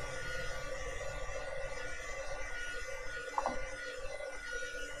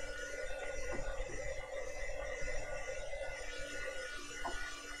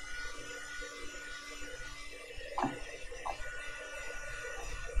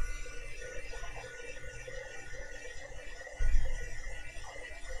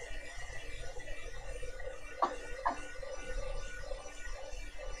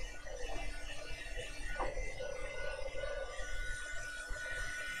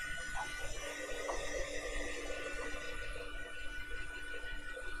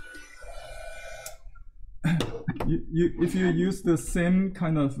 If you use the same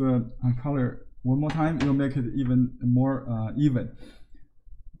kind of color one more time, it'll make it even more even.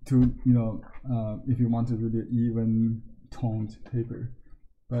 To if you want a really even toned paper,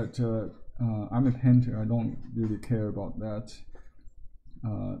 but I'm a painter. I don't really care about that.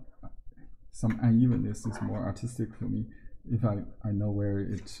 Some unevenness is more artistic for me if I know where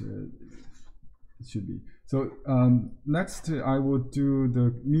it should be. So next I will do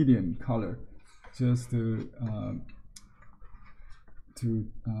the medium color, just to let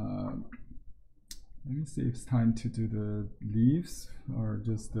me see if it's time to do the leaves or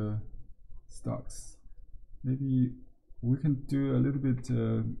just the stalks. Maybe we can do a little bit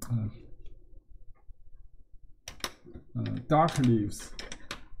dark leaves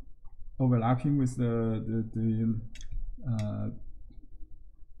overlapping with the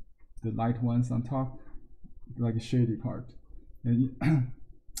light ones on top, like a shady part. And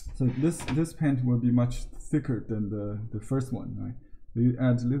so this paint will be much thicker than the first one, right? So you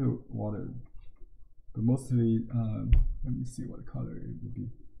add a little water, but mostly let me see what color it will be.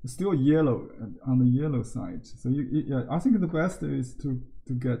 It's still yellow on the yellow side. So yeah, I think the best is to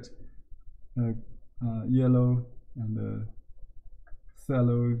get yellow and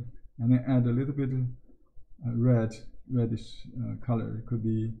phthalo, and then add a little bit reddish color. It could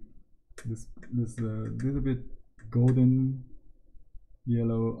be this little bit golden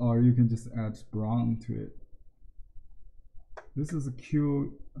yellow, or you can just add brown to it. This is a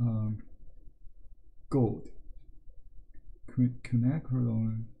Q gold.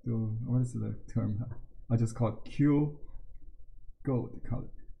 Quinacridone, what is the term? I just call it Q gold color.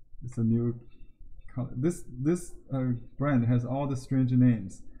 It's a new color. This brand has all the strange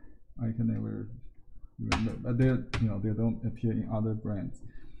names. I can never remember, but they don't appear in other brands.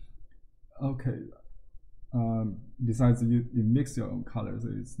 Okay. Besides, you mix your own colors.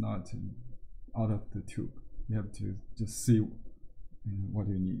 It's not out of the tube. You have to just see what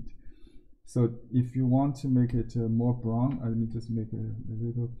you need. So if you want to make it more brown, let me just make a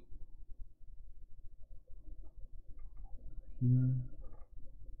little here.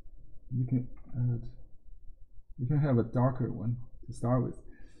 You can have a darker one to start with.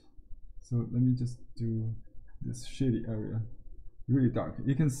 So let me just do this shady area, really dark.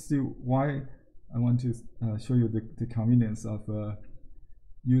 You can see why I want to show you the convenience of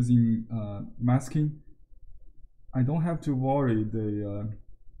using masking. I don't have to worry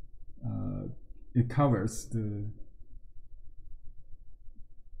it covers the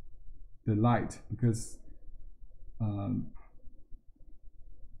light, because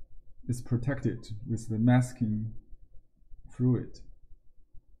is protected with the masking fluid.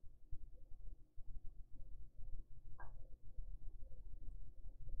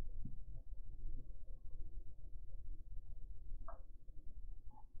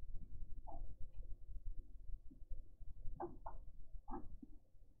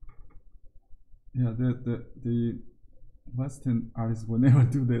 Yeah, the Western artists will never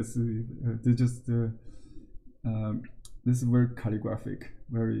do this. They just this is very calligraphic,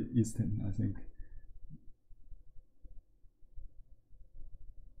 very Eastern, I think.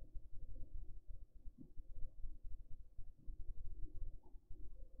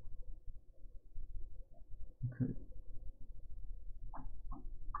 Okay.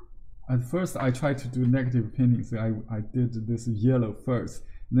 At first, I tried to do negative painting, so I did this yellow first.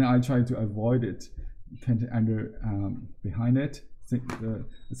 Then I tried to avoid it, paint under behind it.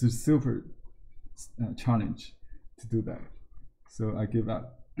 It's a super challenge to do that, so I give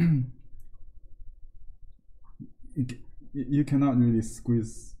up. You cannot really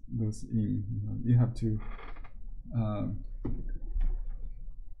squeeze those in. You have to.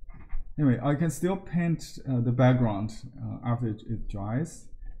 Anyway, I can still paint the background after it dries.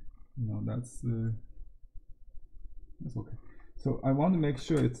 That's okay. So I want to make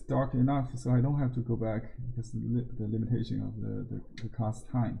sure it's dark enough so I don't have to go back, because the limitation of the cast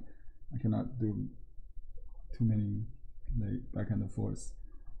time. I cannot do too many back and forth.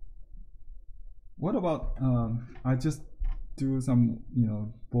 What about I just do some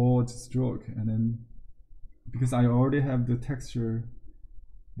bold stroke, and then because I already have the texture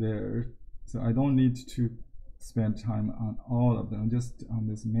there, so I don't need to spend time on all of them, just on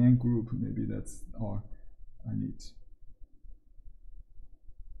this main group. Maybe that's all I need.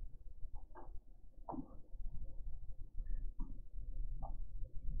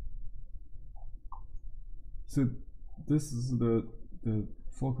 So this is the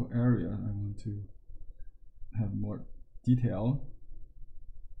focal area. I want to have more detail.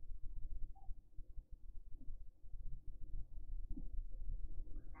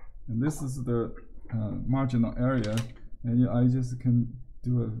 And this is the marginal area, and I just can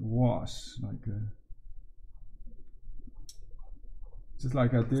do a wash, like just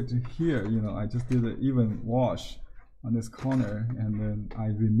like I did here. I just did an even wash on this corner, and then I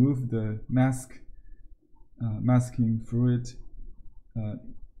removed the masking fluid,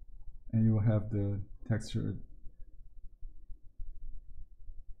 and you will have the texture.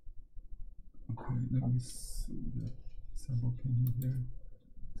 Okay, let me see the sample painting here.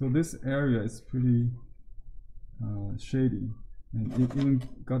 So this area is pretty shady, and it even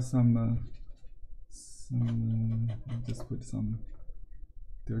got some just put some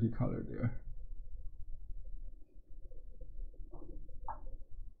dirty color there.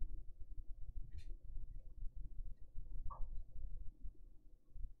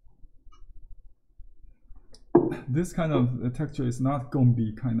 This kind of texture is not going to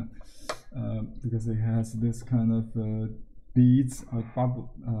be kind of because it has this kind of beads or bubble,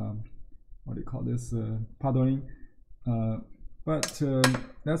 what do you call this, puddling, but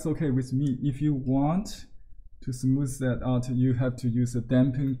that's okay with me. If you want to smooth that out, you have to use a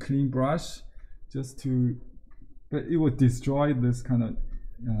dampen clean brush just to, but it will destroy this kind of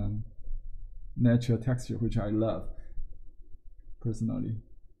natural texture, which I love personally.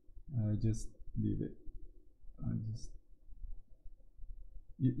 I just leave it.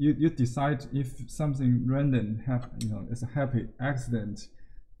 You decide if something random it's a happy accident,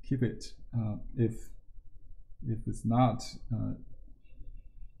 keep it. If it's not,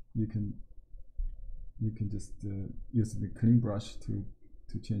 you can just use the clean brush to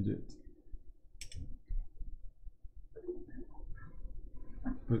change it.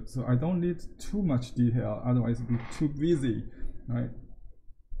 But so I don't need too much detail, otherwise it'll be too busy, right?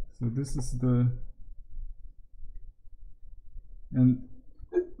 So this is the, and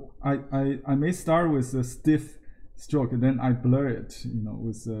I may start with a stiff stroke, and then I blur it,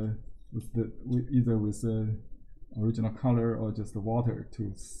 either with the original color or just the water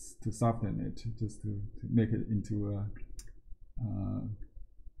to soften it, just to make it into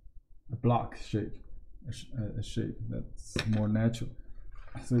a block shape, a shape that's more natural.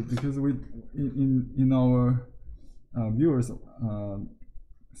 So because we in our viewers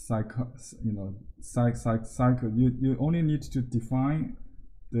cycle, you only need to define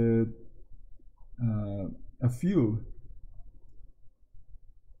the a few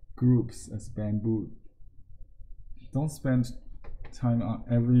groups as bamboo. Don't spend time on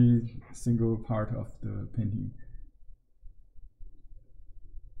every single part of the painting.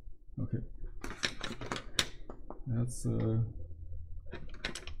 Okay, that's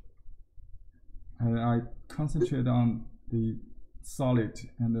I concentrate on the solid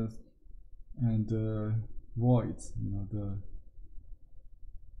and the and voids,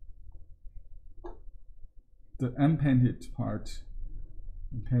 the unpainted part.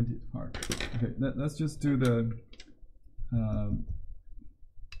 Okay, let's just do the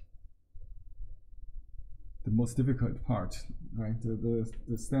most difficult part, right?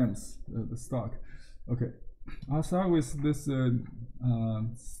 The stems, the stalk. Okay, I'll start with this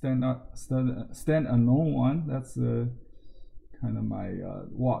stand-alone one. That's kind of my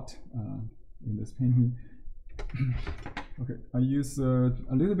what in this painting. Okay, I use a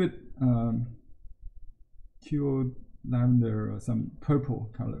little bit teal lavender, some purple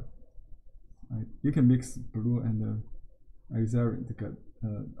color. Right? You can mix blue and alizarin to get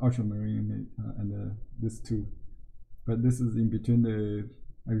ultramarine and this too, but this is in between the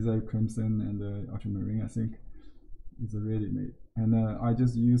alizarin crimson and the ultramarine. I think it's already made, and I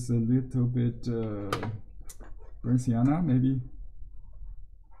just use a little bit burnt sienna maybe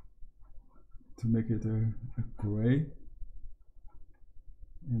to make it a gray,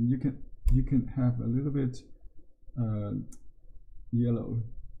 and you can have a little bit yellow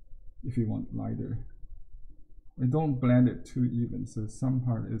if you want lighter. And don't blend it too even, so some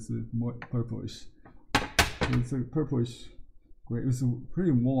part is more purplish. So it's a purplish gray. It's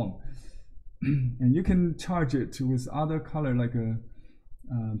pretty warm, and you can charge it with other color like a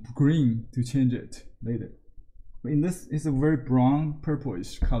green to change it later. But in this, it's a very brown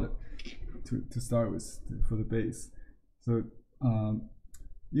purplish color to start with for the base. So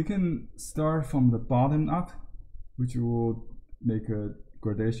you can start from the bottom up, which will make a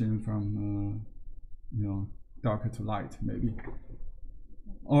gradation from darker to light maybe.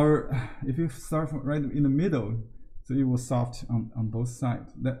 Or if you start from right in the middle, so it will soft on both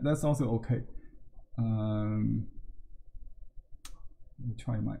sides. That's also okay. Let me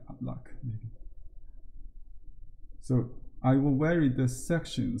try my luck maybe. So I will vary the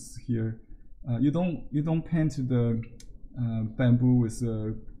sections here. You don't paint the bamboo with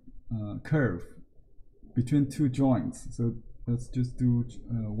a curve between two joints. So let's just do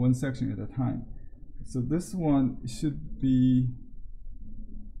one section at a time. So this one should be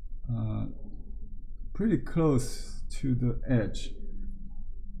pretty close to the edge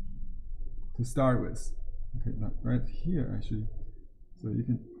to start with. Okay, now right here actually. So you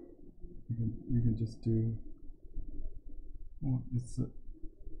can just do. Oh,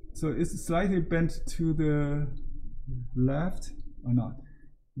 so it's slightly bent to the left or not?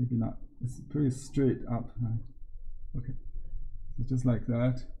 Maybe not. It's pretty straight up, right? Okay, so just like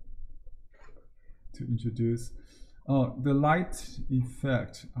that to introduce. Oh, the light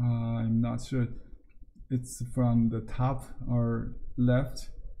effect, I'm not sure it's from the top or left.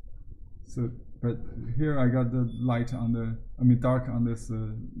 So, but here I got the light on the, dark on this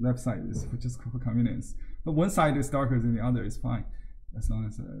left side, is just for convenience. But one side is darker than the other, is fine, as long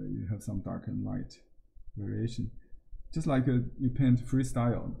as you have some dark and light variation. Just like you paint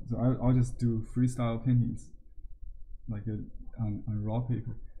freestyle. So I'll just do freestyle paintings, like on raw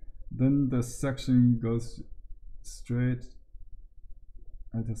paper. Then the section goes straight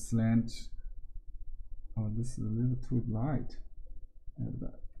at a slant. Oh, this is a little too light. Add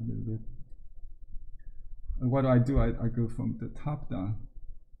that a little bit. And what do? I go from the top down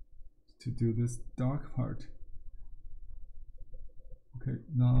to do this dark part. Okay,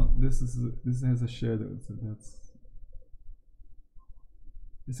 now this has a shadow, so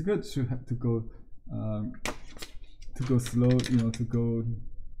it's good to have to go slow, to go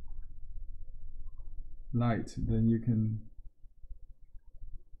light. Then you can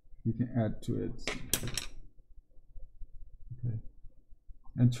add to it. Okay,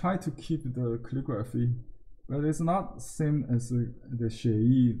 and try to keep the calligraphy, but it's not same as the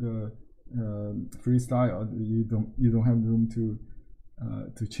Shei, the freestyle. You don't have room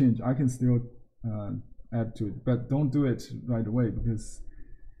to change. I can still add to it, but don't do it right away because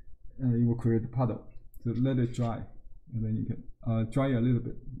it will create a puddle. So let it dry, and then you can dry a little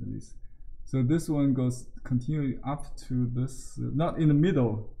bit at least. So this one goes continuing up to this, not in the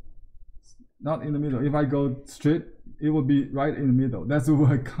middle. Not in the middle. If I go straight, it will be right in the middle. That's a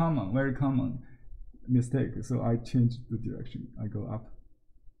very common mistake. So I change the direction. I go up.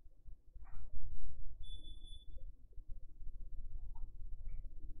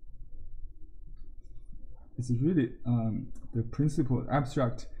 It's really the principle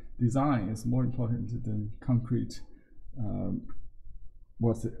abstract design is more important than concrete.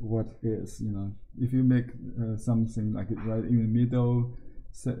 What is, if you make something like it right in the middle,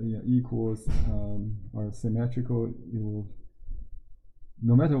 equals or symmetrical, it will,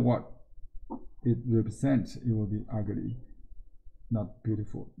 no matter what it represents, it will be ugly, not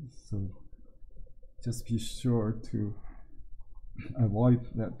beautiful. So just be sure to avoid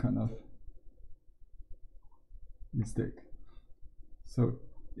that kind of mistake. So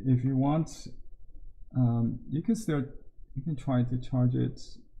if you want, you can try to charge it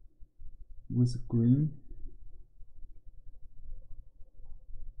with green.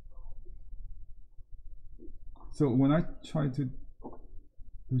 So when I try to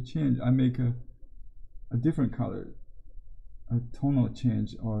change, I make a different color, a tonal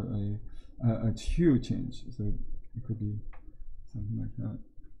change or a hue change. So it could be something like that.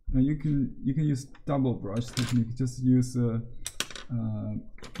 Now you can use double brush technique. Just use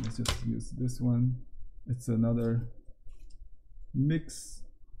let's just use this one. It's another mix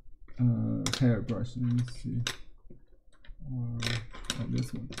hair brush. Let me see. Oh,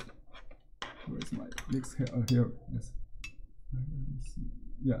 this one. Where's my mix hair? Oh, here. Yes.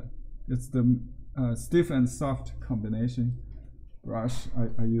 Yeah, it's the stiff and soft combination brush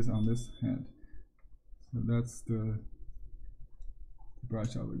I use on this hand. So that's the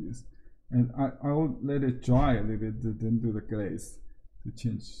brush I will use, and I will let it dry a little bit, then do the glaze to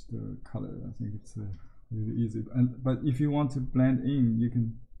change the color. I think it's really easy. But if you want to blend in, you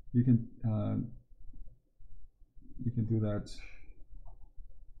can do that.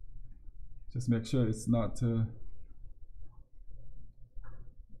 Just make sure it's not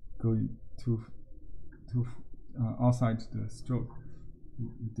going too outside the stroke.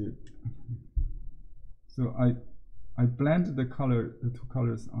 You did. So I blend the two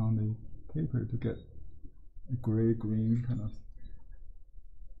colors on the paper to get a gray green kind of.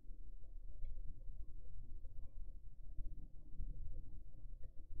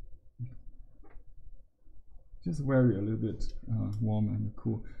 Just vary a little bit, warm and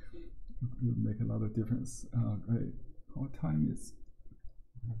cool. It will make a lot of difference. Okay, our time is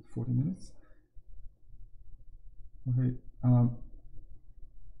 40 minutes. Okay, let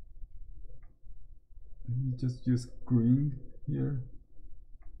me just use green here,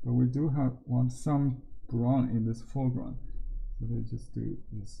 but we do want some brown in this foreground, so we just do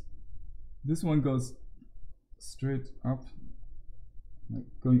this. This one goes straight up, like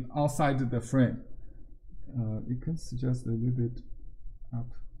going outside the frame. You can suggest a little bit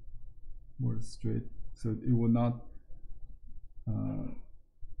up, more straight, so it will not.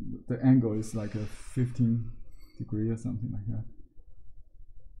 The angle is like a 15 degree or something like that.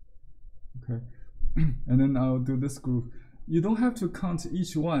 Okay, and then I'll do this groove. You don't have to count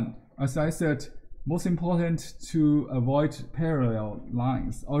each one. As I said, most important to avoid parallel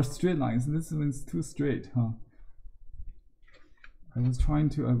lines or straight lines. This one's too straight, huh? I was trying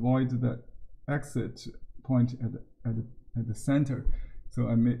to avoid the exit point at the center, so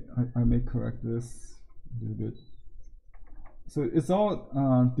I may correct this a little bit. So it's all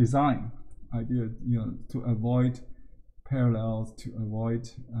design idea, to avoid parallels, to avoid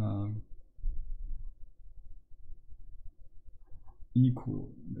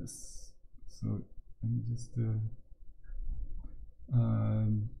equalness. So let me just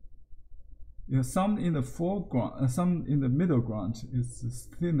some in the foreground, some in the middle ground is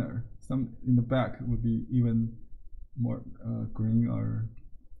thinner. Some in the back would be even more green or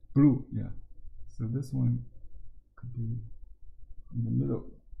blue. Yeah. So this one could be in the middle.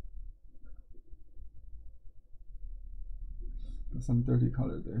 There's some dirty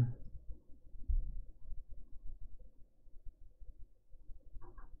color there.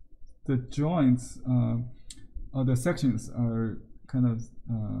 The joints or the sections are kind of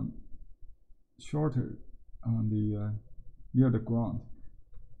shorter on the near the ground.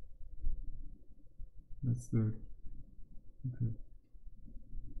 That's the okay.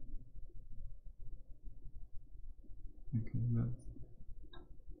 Okay, that's.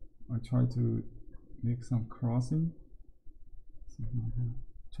 I try to make some crossing.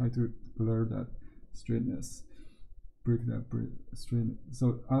 Try to blur that straightness, break that straightness.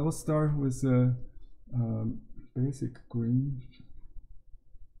 So I will start with a basic green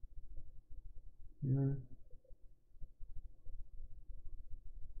here.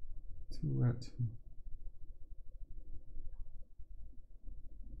 Too wet.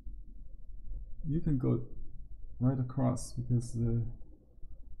 You can go right across because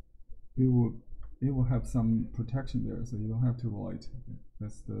it will have some protection there, so you don't have to avoid.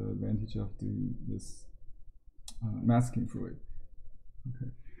 That's the advantage of doing this masking fluid.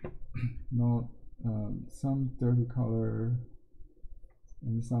 Okay. Now some dirty color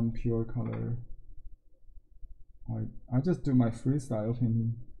and some pure color. I just do my freestyle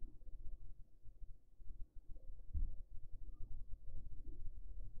painting.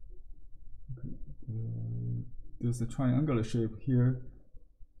 Okay. There's a triangular shape here,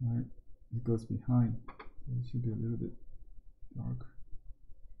 right? It goes behind. It should be a little bit dark.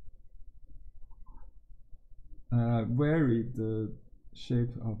 Vary the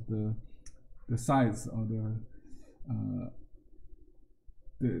shape of the size of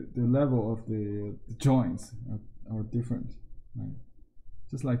the level of the joints are different, right?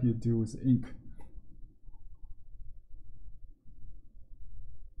 Just like you do with ink.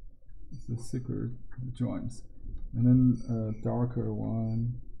 It's the thicker joints, and then a darker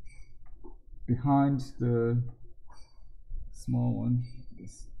one behind the small one.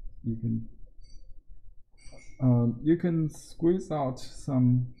 You can squeeze out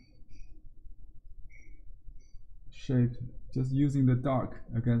some shape just using the dark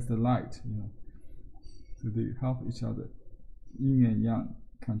against the light, so they help each other. Yin and yang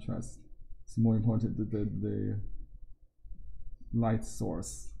contrast. It's more important that the light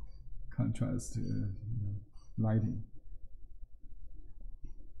source contrast lighting.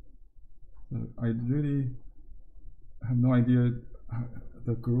 So I really have no idea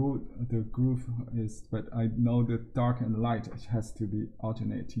the groove is, but I know that dark and light has to be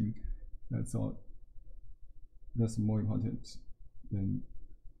alternating. That's all. That's more important than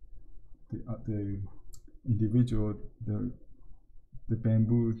the individual the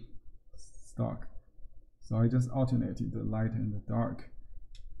bamboo stock. So I just alternated the light and the dark.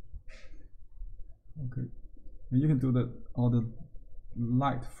 Okay, and you can do that all the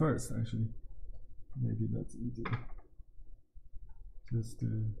light first. Actually, maybe that's easier.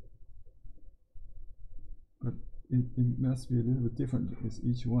 But it must be a little bit different with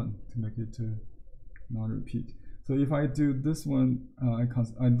each one to make it non-repeat. So if I do this one,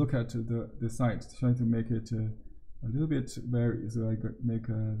 I look at the side, try to make it a little bit vary. So I could make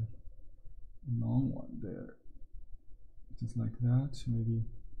a long one there, just like that. Maybe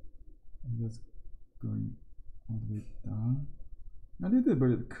I'm just going all the way down. A little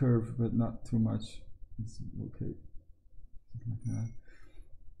bit curve, but not too much. It's okay, just like that.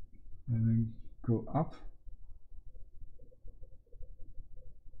 And then go up.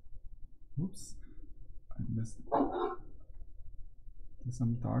 Oops, I missed. There's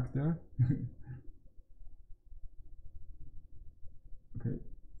some dark there. Okay,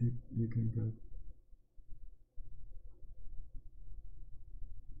 you can go.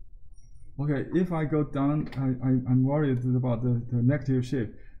 Okay, if I go down, I'm worried about the negative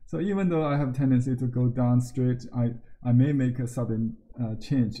shape. So even though I have tendency to go down straight, I may make a sudden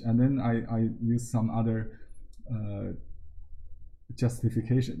change, and then I use some other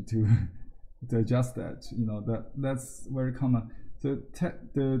justification to adjust that. That's very common. So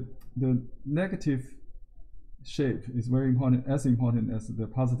the negative shape is very important, as important as the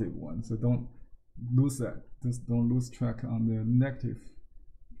positive one. So don't lose that. Just don't lose track on the negative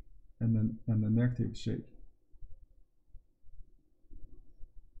and the negative shape.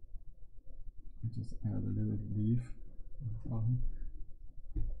 Just add a little leaf at the bottom.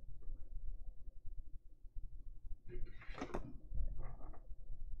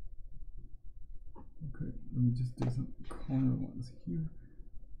 Okay, let me just do some corner ones here.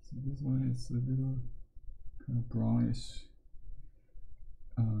 So this one is a little kind of brownish,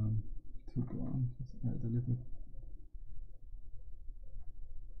 too brown. Just add a little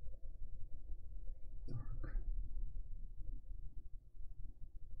dark.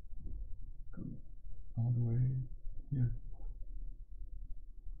 Go all the way here.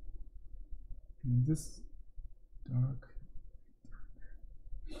 And this dark.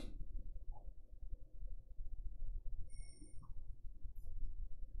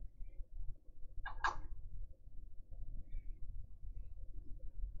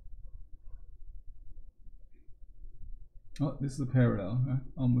 Oh, this is parallel, huh?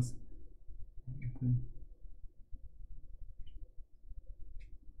 Almost. Okay.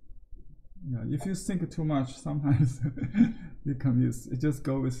 Yeah, if you think too much, sometimes you confuse. You just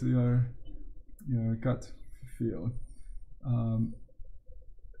go with your gut feel, and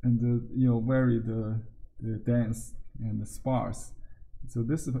vary the dense and the sparse. So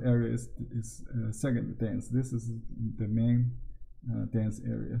this area is second dense. This is the main dense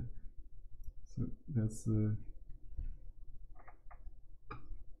area. So that's.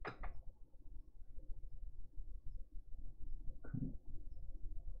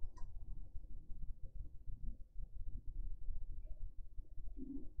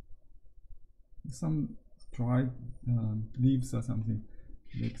 Some dried leaves or something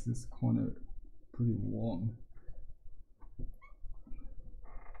makes this corner pretty warm.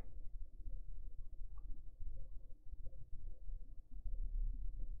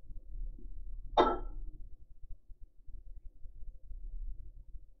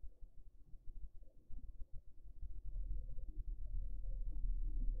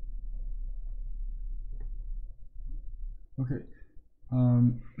 Okay.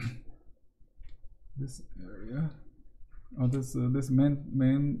 This area, this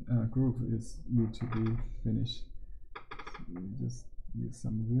main group need to be finished. we just use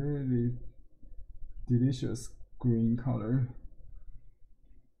some really delicious green color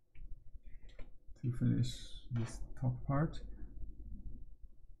to finish this top part.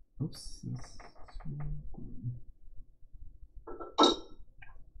 Oops, that's too green.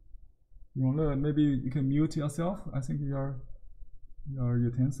 Maybe you can mute yourself. I think your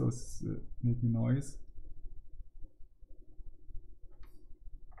utensils making noise.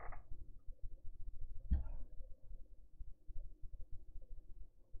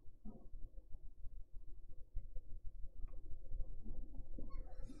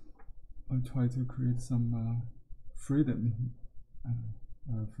 I try to create some freedom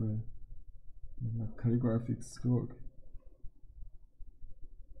of calligraphic stroke.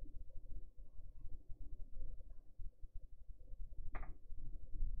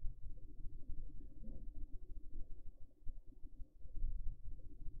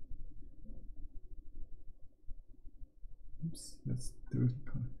 Oops, that's dirty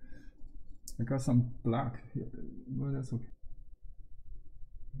color. I got some black here. Well, that's okay.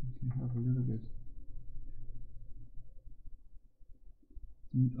 We have a little bit.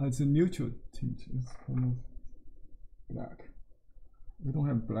 It's a neutral tint. It's kind of black. We don't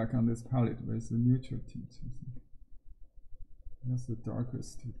have black on this palette, but it's a neutral tint. I think. That's the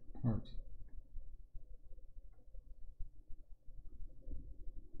darkest part.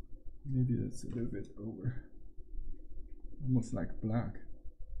 Maybe it's a little bit over. Almost like black.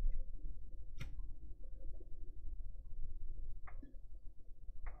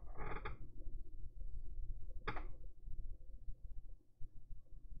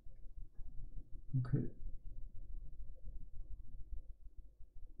 Okay.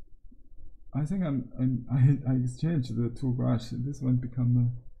 I think I exchanged the two brushes. This one become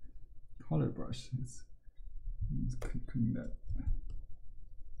a color brush. Let's clean that.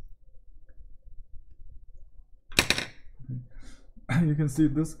 Okay. You can see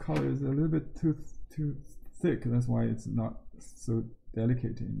this color is a little bit too thick. That's why it's not so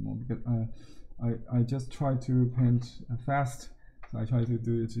delicate anymore. Because I just try to paint fast. So I try to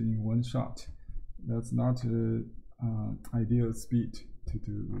do it in one shot. That's not ideal speed to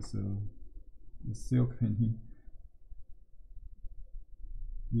do with the silk painting.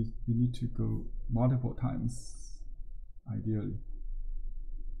 You need to go multiple times, ideally.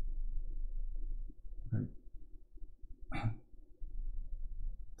 Okay.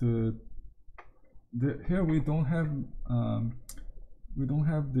 Here we don't have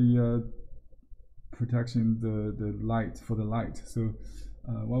the protection, the light for the light. So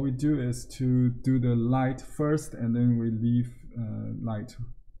what we do is to do the light first, and then we leave light.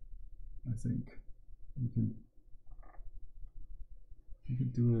 I think we can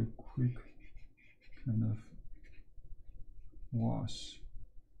do a quick kind of wash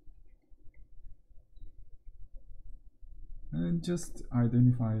and just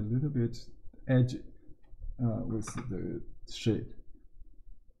identify a little bit edge with the shape.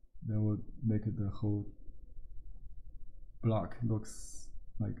 That will make the whole block looks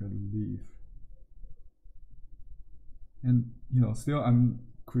like a leaf. And still I'm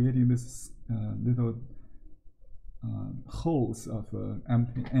creating this little holes of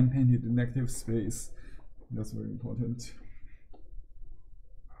unpainted negative space. That's very important.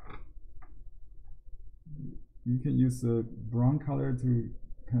 You can use the brown color to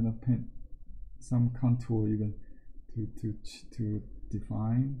kind of paint some contour, even to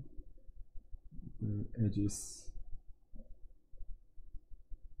define the edges.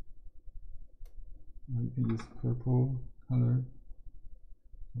 Or you can use purple color.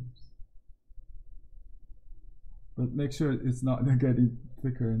 Oops. But make sure it's not getting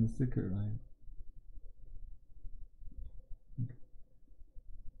thicker and thicker, right?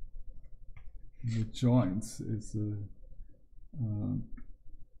 The joints is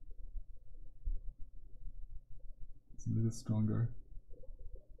it's a little stronger.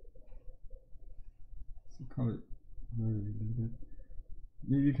 So color very little bit.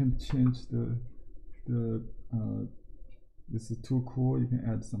 Maybe you can change the this is too cool. You can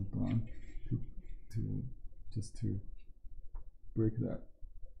add some brown to just to break that.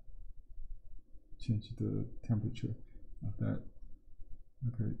 Change the temperature of that.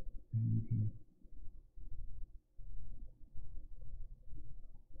 Okay, and you can.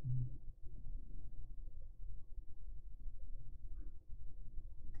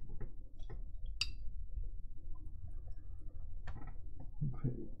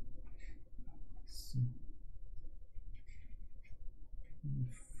 Okay. Let's see.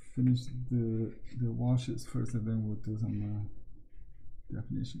 Finish the washes first, and then we'll do some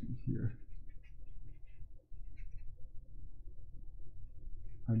definition here.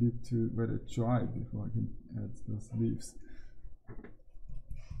 I need to let it dry before I can add those leaves.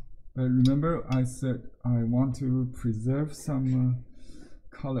 But remember, I said I want to preserve some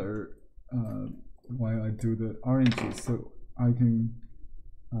color while I do the oranges, so I can.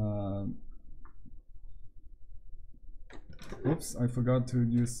 Oops, I forgot to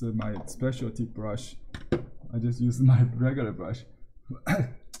use my specialty brush. I just used my regular brush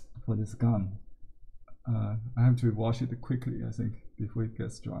for this gun. I have to wash it quickly, I think, before it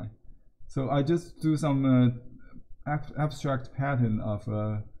gets dry. So I just do some abstract pattern of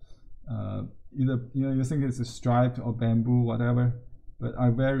either you think it's a stripe or bamboo, whatever, but I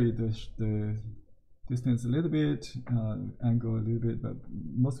vary the distance a little bit, angle a little bit, but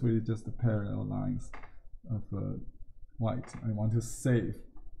mostly just the parallel lines of white. I want to save.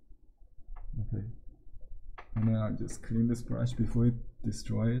 Okay, and then I just clean this brush before I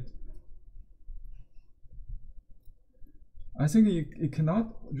destroy it. I think you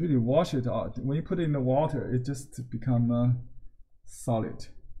cannot really wash it out. When you put it in the water, it just becomes solid.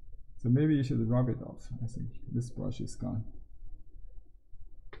 So maybe you should rub it off. I think this brush is gone.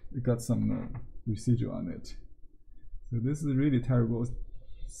 It got some residue on it. So this is really terrible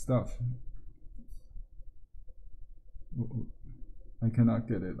stuff. I cannot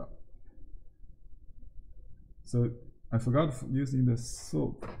get it up. So I forgot using the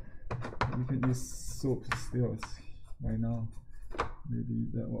soap. You can use soap still right now. Maybe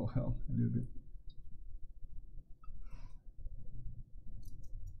that will help a little bit.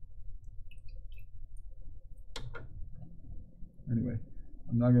 Anyway,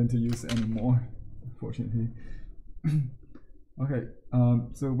 I'm not going to use any more, unfortunately. Okay,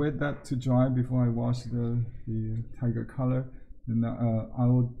 so wait that to dry before I wash the tiger color. Then I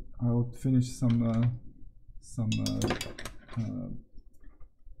will finish some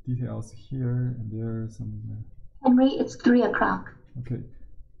details here and there. Henry, it's 3 o'clock. Okay.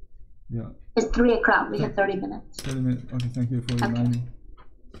 Yeah. It's 3 o'clock. We have 30 minutes. 30 minutes. Okay, thank you for reminding.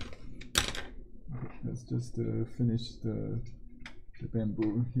 Okay, let's just finish the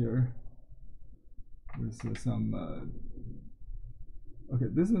bamboo here with some. Okay,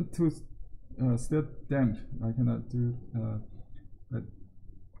 this is too still damp. I cannot do. But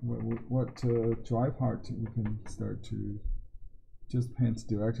what dry part you can start to just paint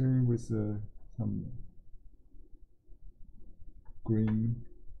directly with some green,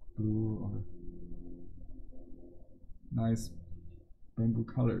 blue, or nice bamboo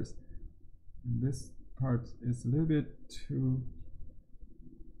colors. And this part is a little bit too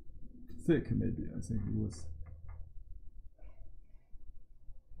thick, maybe. I think it was.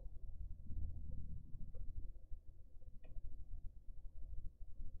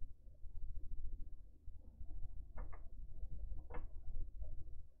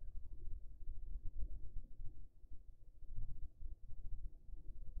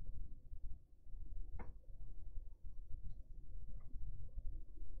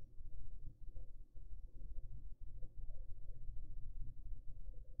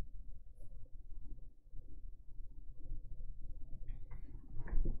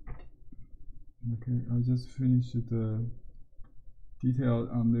 Okay, I just finished the detail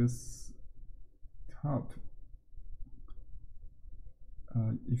on this top.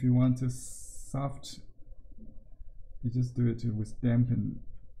 If you want to soft, you just do it with dampened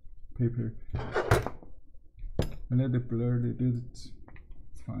paper and let it blur a little bit. It's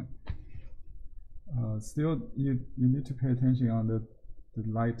fine. Still, you need to pay attention on the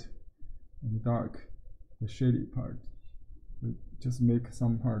light and the dark, the shady part. So just make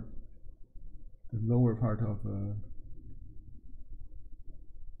some part. The lower part of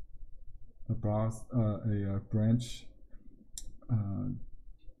a branch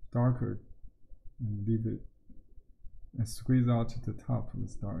darker, and leave it and squeeze out the top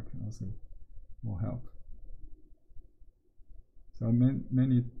with dark also will help. So I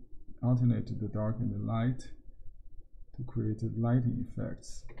mainly alternate the dark and the light to create lighting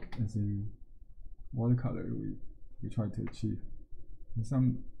effects, as in watercolor we try to achieve. And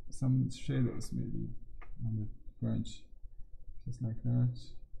some shadows maybe on the branch, just like that.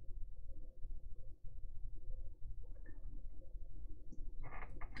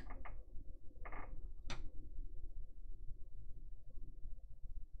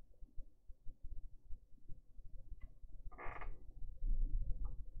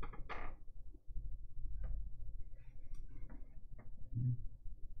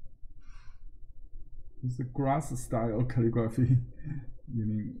 It's the grass style calligraphy. You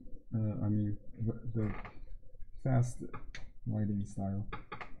mean? I mean the fast writing style.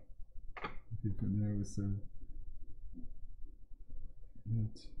 If you're familiar with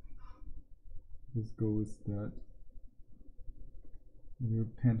that, let's go with that. You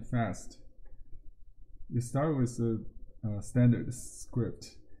paint fast. You start with standard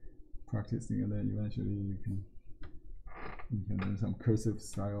script practicing, and then eventually you can learn some cursive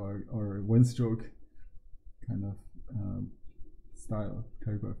style or one stroke kind of style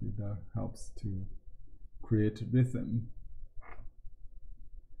calligraphy that helps to create rhythm.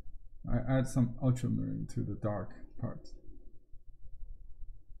 I add some ultramarine to the dark part.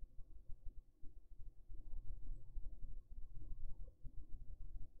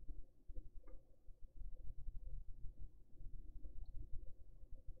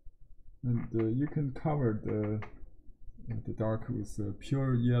 And you can cover the dark with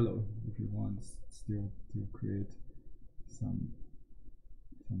pure yellow if you want still to create some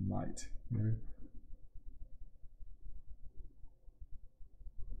light here.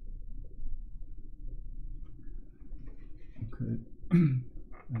 Okay,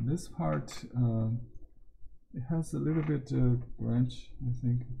 and this part it has a little bit branch, I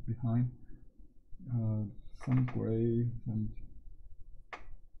think, behind, some gray, some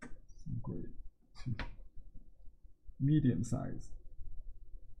gray to medium size.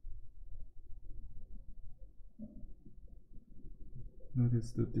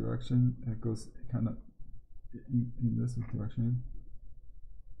 Notice the direction, it goes kind of in this direction.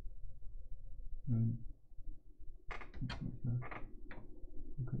 And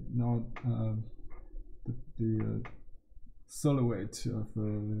okay, now the silhouette of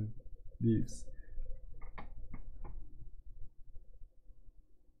leaves.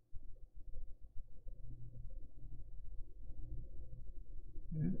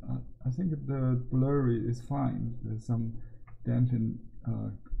 I think the blurry is fine. There's some dampened,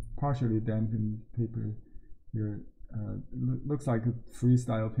 partially dampened paper here. Looks like a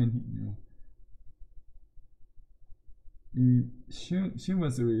freestyle painting, you know. In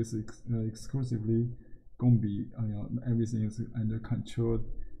Xinwen series is exclusively Gongbi. You know, everything is under control,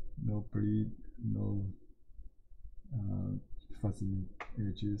 no bleed, no fuzzy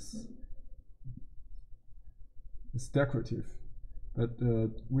edges. It's decorative, but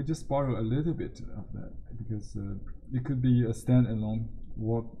we just borrow a little bit of that because it could be a standalone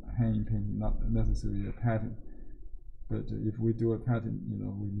wall hanging painting, not necessarily a pattern. But if we do a pattern, you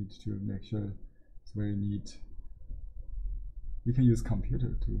know, we need to make sure it's very neat. You can use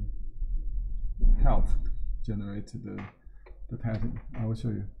computer to help generate the pattern. I will show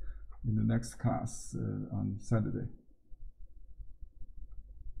you in the next class on Saturday.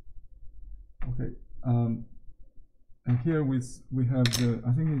 Okay, and here we have the,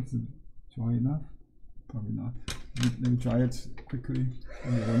 I think it's dry enough, probably not. Let me try it quickly,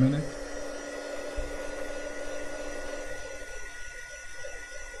 only 1 minute.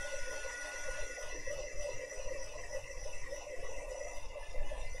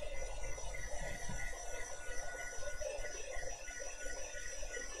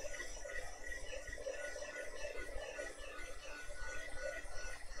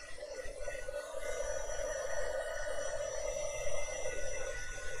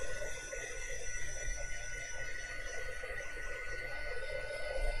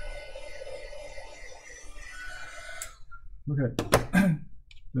 Okay,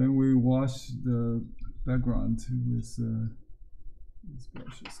 then we wash the background with this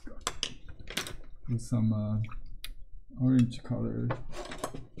brush is got with some orange color.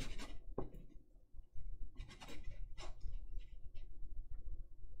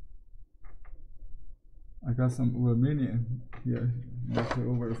 I got some vermilion here left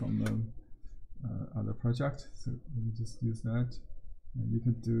over from the other project, so let me just use that. And you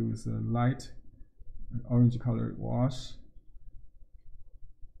can do with a light orange color wash.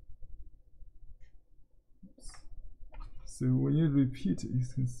 So when you repeat it, you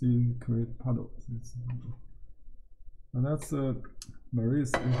can see create puddles. But that's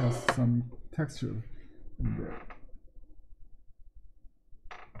Maurice. It has some texture in there.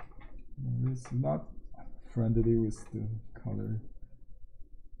 Maurice is not friendly with the color.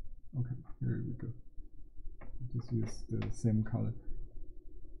 Okay, here we go. Just use the same color.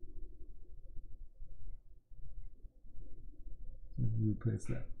 Replace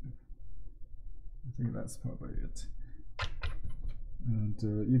that. I think that's probably it. And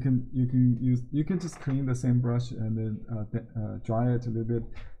you can just clean the same brush and then dry it a little bit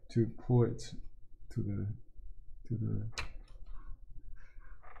to pull it to the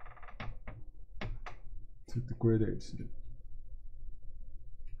grid edge.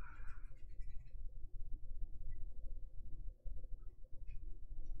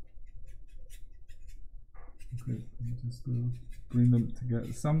 Okay, just bring them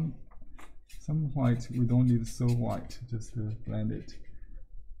together. Some white, we don't need so white, just blend it.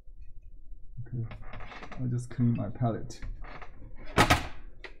 Okay, I'll just clean my palette. I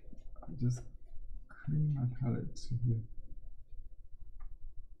just bring my palette to here.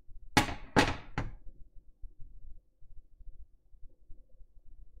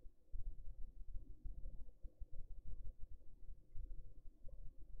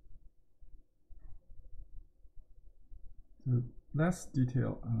 So less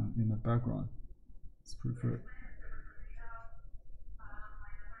detail in the background is preferred.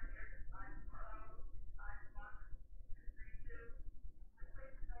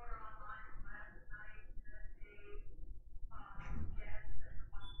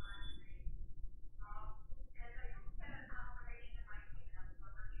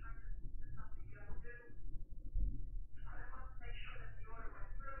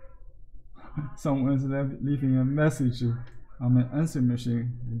 Someone's leaving a message on my answer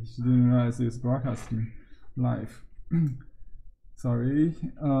machine. She didn't realize it's broadcasting live. Sorry,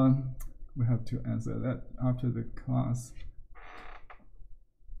 we have to answer that after the class.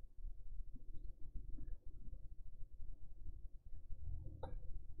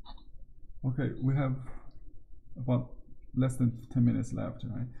 Okay, we have about less than 10 minutes left,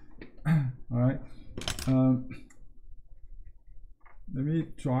 right? All right. Let me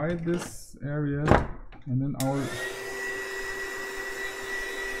dry this area, and then I'll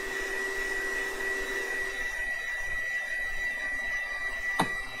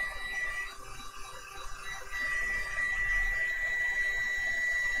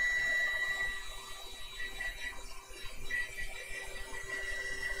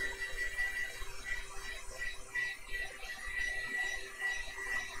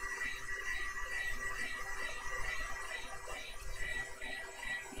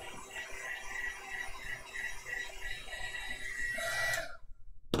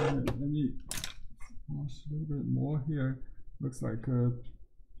let me wash a little bit more here. Looks like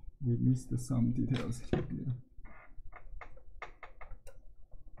we missed some details here.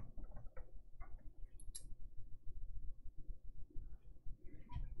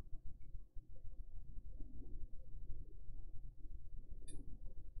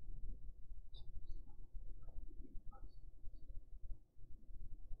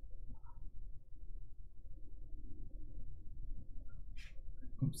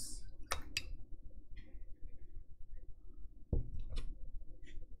 Oops.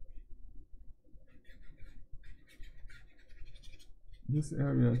 This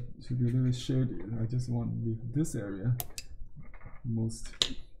area should be a little shaded. I just want to leave this area most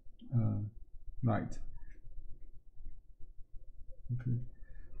light. Okay.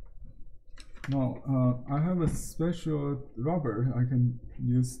 Now I have a special rubber I can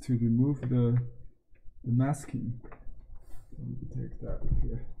use to remove the masking. Let me take that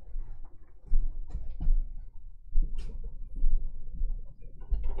here.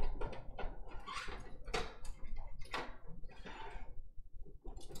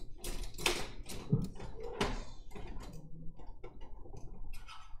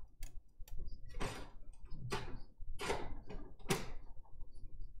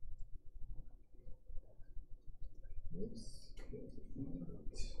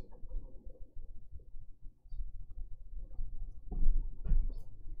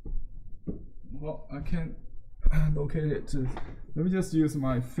 Well, I can't locate it. Let me just use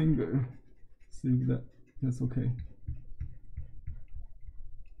my finger. See if that's okay.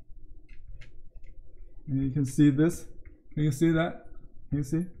 And you can see this. Can you see that? Can you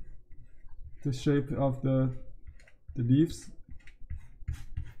see the shape of the leaves?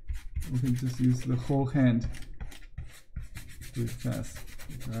 We can just use the whole hand. Do it fast.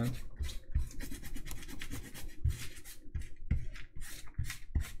 Right.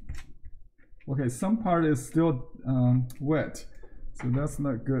 Okay, some part is still wet, so that's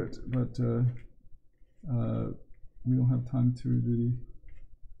not good, but we don't have time to really,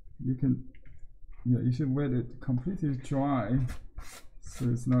 you should wet it completely dry, so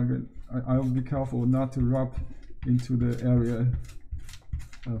it's not good. I'll be careful not to rub into the area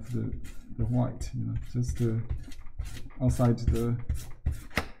of the white, just outside the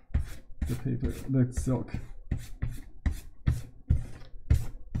paper, the silk.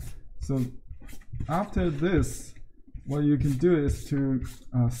 So after this, what you can do is to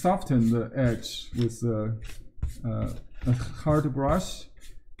soften the edge with a hard brush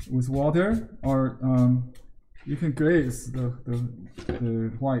with water, or you can glaze the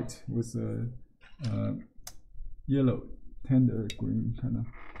white with a yellow, tender green kind of.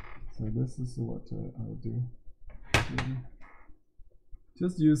 So this is what I'll do.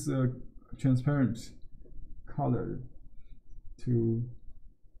 Just use a transparent color to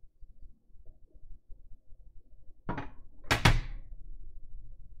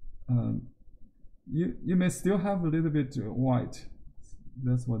you may still have a little bit white.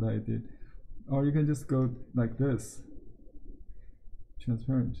 That's what I did. or you can just go like this,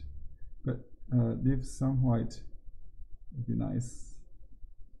 transparent, but leave some white would be nice.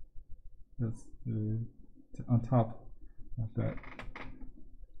 That's on top of that.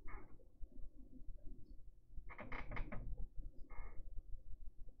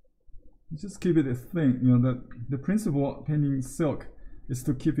 Just keep it thin. You know, the principle of painting silk is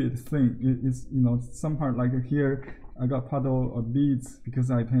to keep it thin. It's, you know, some part like here I got puddle of beads because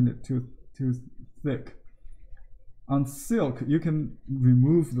I painted too thick. On silk you can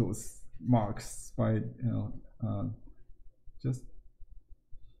remove those marks by, you know, just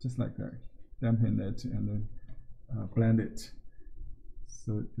like that, dampen it and then blend it.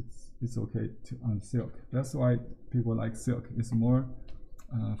 So it's okay on silk. That's why people like silk. It's more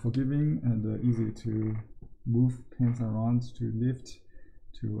forgiving and easy to move paints around, to lift,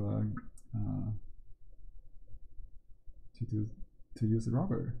 to use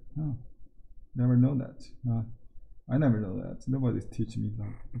rubber. Oh, never know that. I never know that. Nobody teach me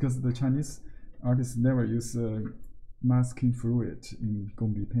that, because the Chinese artists never use masking fluid in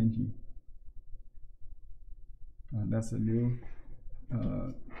gongbi painting. That's a new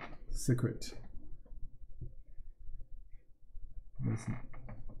secret. That's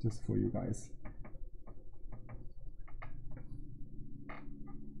just for you guys.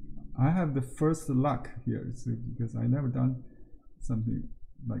 I have the first luck here, so because I never done something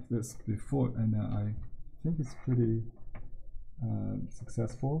like this before, and I think it's pretty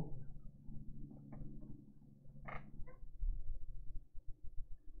successful.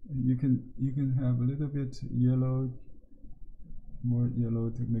 You can have a little bit yellow, more yellow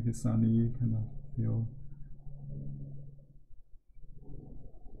to make it sunny kind of feel.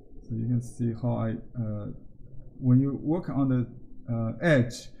 So you can see how I when you work on the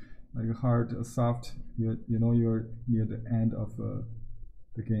edge, like hard, soft, you know you're near the end of the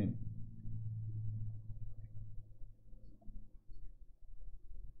game.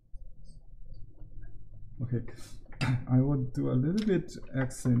 Okay, I will do a little bit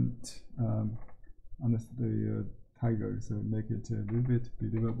accent on the tiger, so make it a little bit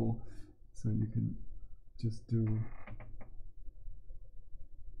believable. So you can just do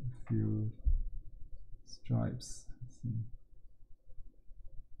a few stripes.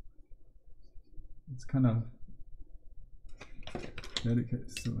 It's kind of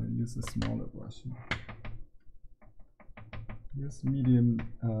delicate, so I use a smaller brush. Use medium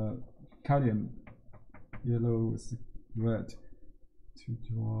Italian yellow with red to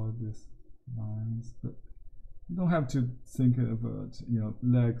draw these lines, but you don't have to think of you know,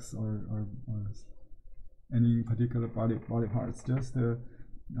 legs or any particular body parts. Just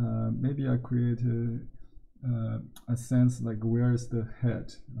maybe I create a sense like where's the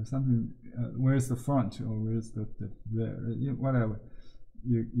head or something, where's the front or where's the rear, whatever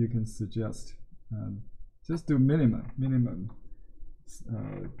you can suggest. Just do minimum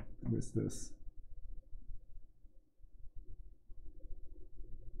with this.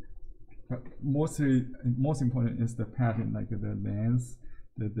 But most important is the pattern, like the length,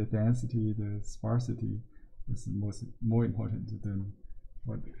 the density, the sparsity is more important than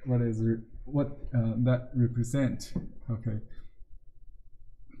what that represent. Okay.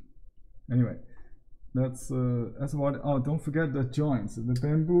 Anyway, that's what. Oh, don't forget the joints. The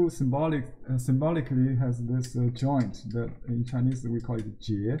bamboo symbolically has this joint that in Chinese we call it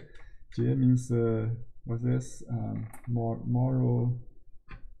jie. Jie means what's this? Moral.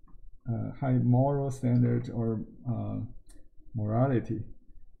 High moral standard or morality.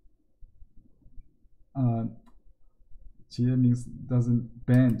 Jie means doesn't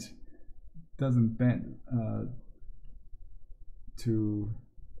bend to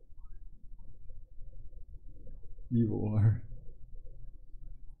evil, or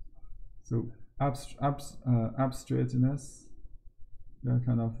so abstractness, that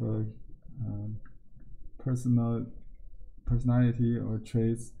kind of personality or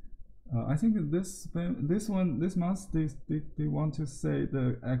traits. I think this month they want to say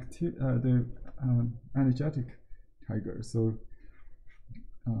the energetic tiger. So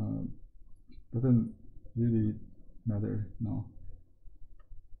doesn't really matter now.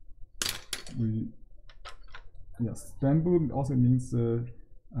 Yes, bamboo also means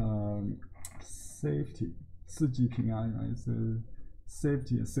safety. 四季平安 is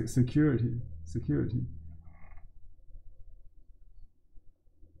safety, security.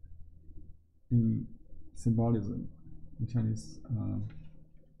 In symbolism, in Chinese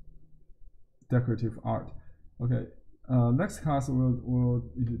decorative art. Okay, next class we'll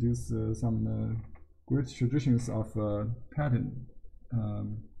introduce some great traditions of pattern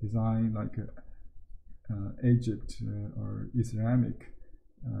design, like Egypt or Islamic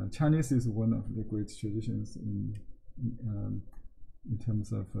Chinese is one of the great traditions in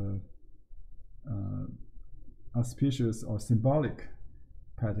terms of auspicious or symbolic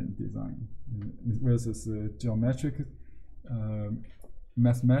pattern design versus geometric,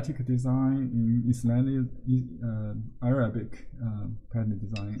 mathematical design in Islamic, Arabic pattern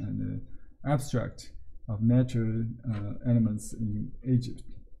design, and abstract of natural elements in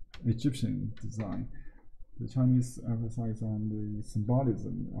Egyptian design. The Chinese emphasize on the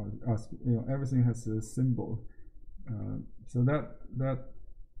symbolism, or everything has a symbol, so that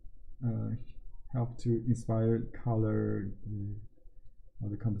helped to inspire color, or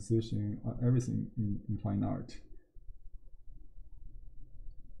the composition, or everything in fine art.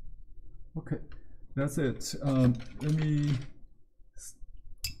 Okay, that's it. Let me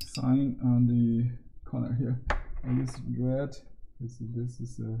sign on the corner here. I use red. This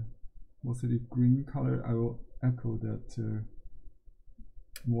is a mostly green color. I will echo that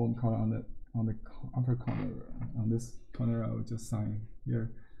warm color on the upper corner. On this corner, I will just sign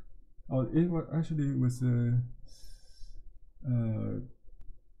here. Oh, it was actually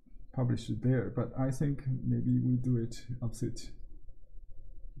published there, but I think maybe we do it opposite.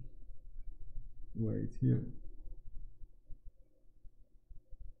 Wait here.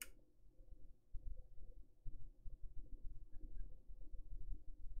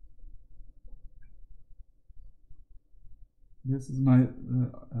 This is my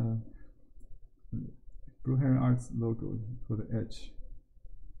Blue Heron Arts logo for the edge.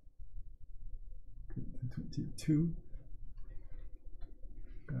 22.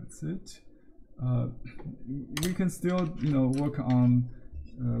 That's it. We can still, work on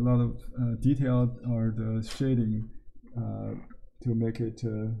a lot of detail or the shading to make it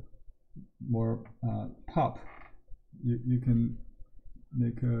more pop. You can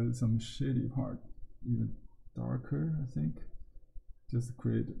make some shady part even darker, I think, just to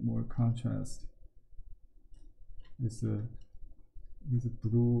create more contrast with the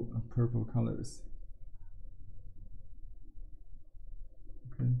blue and purple colors.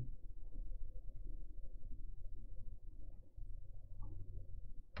 Okay.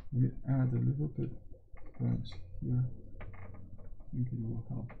 Let me add a little bit branch here. I think it will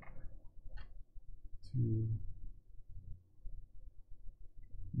help to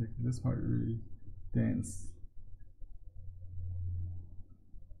make this part really dense.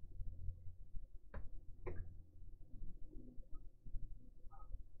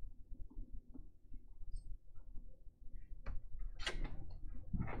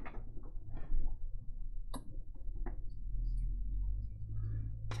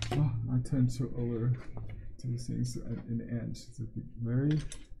 I tend to overdo things in the end, so be very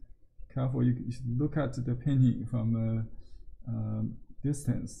careful. You should look at the painting from a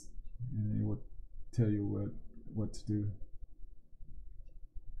distance, and it will tell you what to do.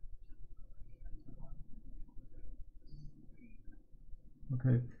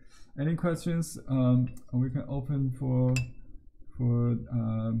 Okay, any questions? We can open for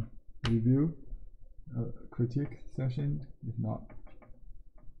review, critique session. If not.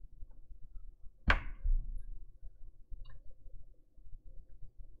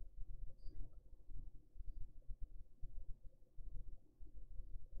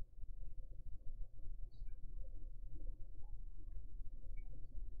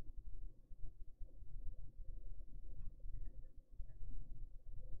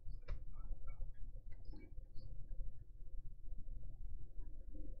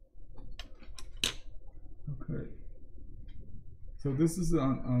 Okay, so this is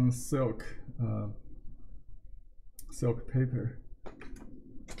on silk paper.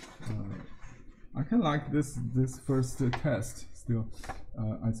 I kind of like this first test still.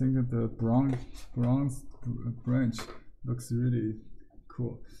 I think that the bronze branch looks really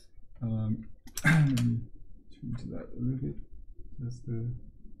cool. Let me change that a little bit. Just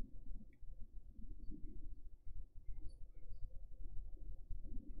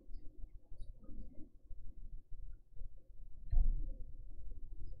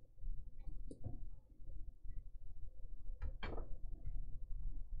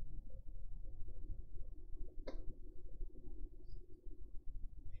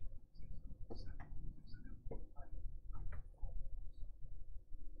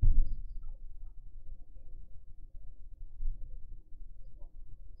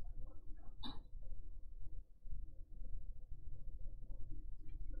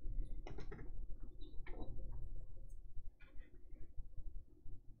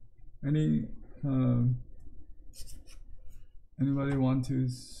anybody want to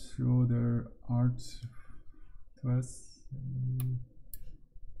show their art to us?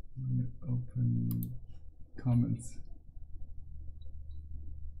 Open comments.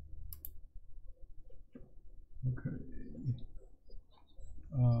 Okay.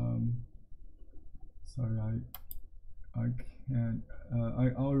 Sorry, I can't.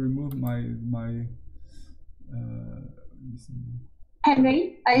 I'll remove my. Let me see.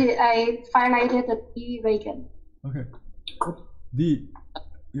 Henry, I highlighted the D region. Okay. D.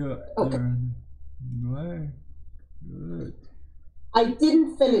 You're right. Good. I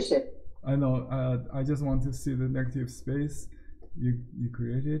didn't finish it. I know. I just want to see the negative space you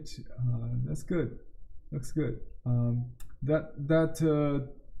created. That's good. Looks good. That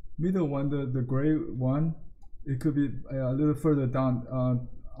middle one, the gray one, it could be a little further down,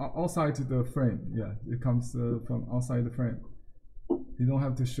 outside the frame. Yeah, it comes from outside the frame. You don't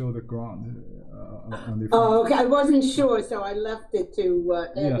have to show the ground on the frame. Oh, okay. I wasn't sure, so I left it to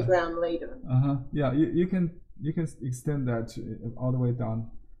add the ground later. Yeah, you can extend that all the way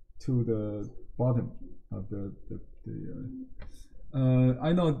down to the bottom of the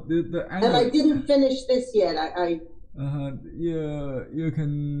I know the angle. And I didn't finish this yet. Yeah, you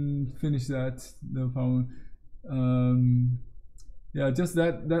can finish that, no problem. Yeah, just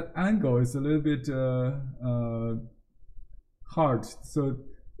that angle is a little bit hard. So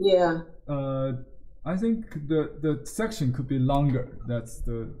yeah. I think the section could be longer. That's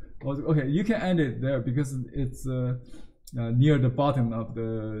the okay. You can end it there because it's near the bottom of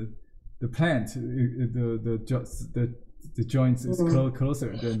the plant. The joints is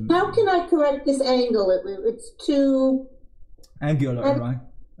closer than. How can I correct this angle? It's too angular, right?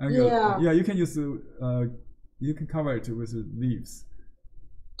 Angular. Yeah. Yeah, you can use you can cover it with leaves.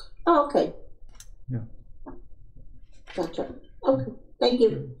 Oh, okay. Yeah. Gotcha. Okay. Thank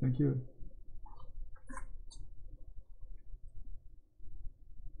you. Thank you.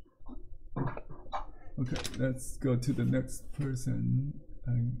 Okay, let's go to the next person.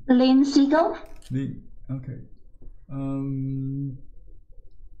 Lynn Siegel. Lynn. Okay.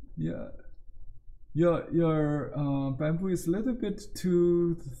 Yeah. Your bamboo is a little bit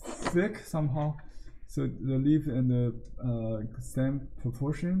too thick somehow, so the leaf and the stem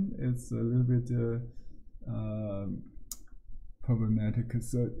proportion is a little bit problematic.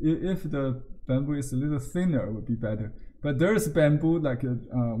 So if the bamboo is a little thinner, it would be better. But there is bamboo like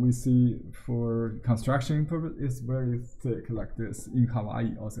we see for construction purpose. It's very thick like this in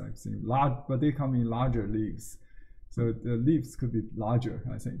Hawaii. Also, I've seen large, but they come in larger leaves. So the leaves could be larger,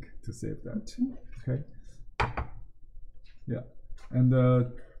 I think, to save that. Okay. Yeah, and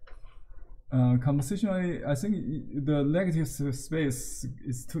compositionally, I think the negative space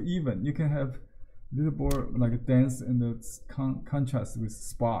is too even. You can have a little more like dense and the contrast with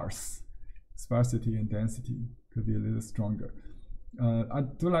sparsity and density could be a little stronger. I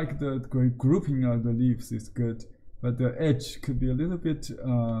do like the grouping of the leaves is good, but the edge could be a little bit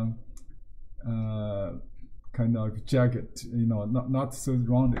kind of jagged, you know, not so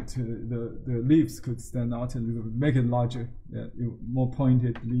rounded. The leaves could stand out a little bit, make it larger. Yeah, more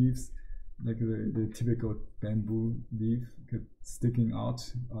pointed leaves, like the typical bamboo leaf, could sticking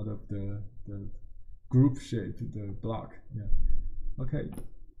out of the group shape, the block. Yeah. Okay.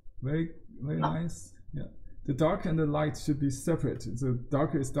 Very nice. Yeah. The dark and the light should be separate. So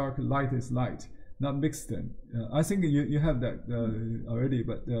dark is dark, light is light, not mixed in. I think you have that already,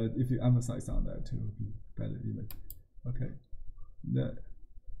 but if you emphasize on that, it will be better even. Okay.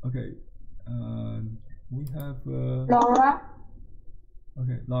 Okay. We have Laura.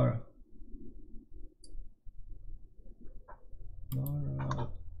 Okay, Laura.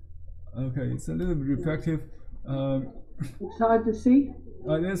 Okay, it's a little bit reflective. It's hard to see.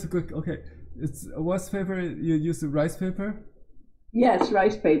 That's good. Okay, it's what's paper? You use rice paper? Yes,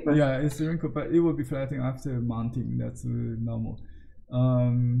 rice paper. Yeah, it's wrinkled, but it will be flattening after mounting. That's normal.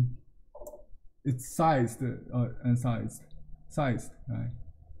 It's sized and sized, right?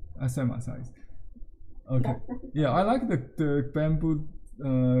 Semi-sized. Okay. Yeah, I like the bamboo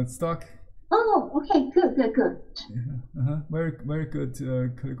stock. Oh, okay, good. Yeah. Very good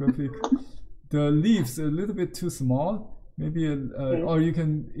calligraphic. The leaves a little bit too small. Maybe or you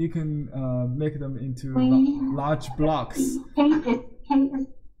can make them into large blocks.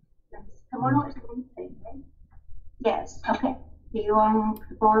 Yes. Okay. Do you want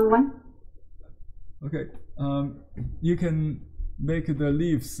to borrow one? Okay. You can make the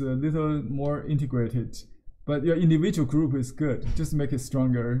leaves a little more integrated, but your individual group is good. Just make it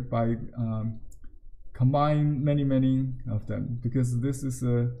stronger by combine many of them, because this is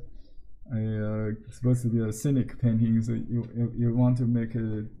supposed to be a scenic painting. So you want to make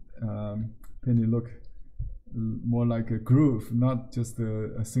a painting look more like a groove, not just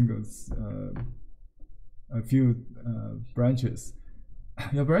a single a few branches.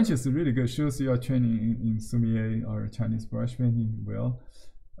 Your branches are really good. Shows you are training in sumi-e or Chinese brush painting well.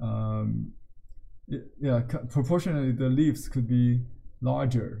 Yeah, proportionally the leaves could be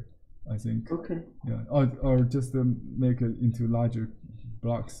larger, I think. Okay. Yeah, or just make it into larger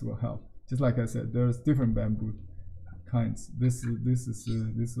blocks will help. Just like I said, there's different bamboo kinds. This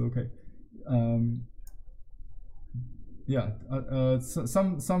is okay. Yeah,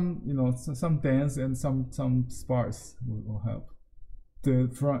 some you know some dense and some sparse will help. The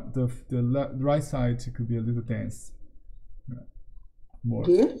right side could be a little dense. More.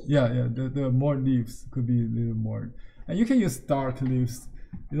 Yes? Yeah, the more leaves could be a little more, and you can use dark leaves.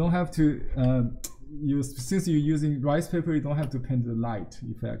 You don't have to use, since you're using rice paper, you don't have to paint the light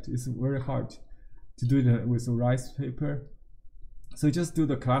effect. It's very hard to do it with rice paper. So just do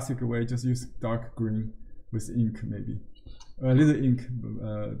the classic way, just use dark green with ink maybe. A little ink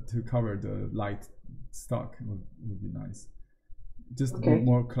to cover the light stock would be nice. Just a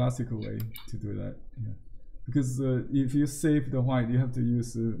more classical way to do that. Yeah. Because if you save the white, you have to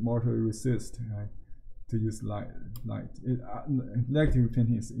use mortar resist, right? To use light. Negative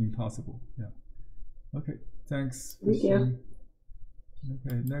painting is impossible. Yeah. Okay. Thanks. Thank you.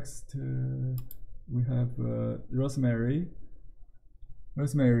 Okay. Next, we have Rosemary.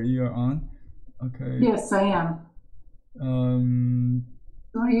 Rosemary, you're on. Okay. Yes, I am.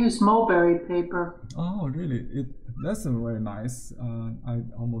 I use mulberry paper. Oh, really? That's very nice. I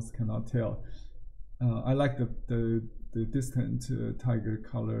almost cannot tell. I like the distant tiger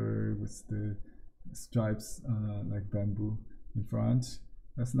color with the stripes like bamboo in front.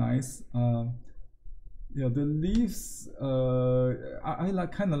 That's nice. Yeah, the leaves. I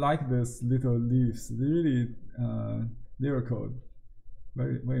kind of like this little leaves. They're really lyrical.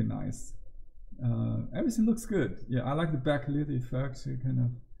 Very very nice. Everything looks good. Yeah, I like the backlit effect. Kind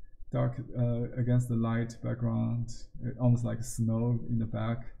of dark against the light background, almost like snow in the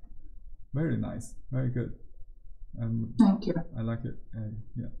back. Very nice, very good. Thank you. I like it.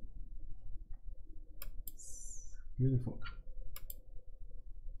 Yeah, beautiful.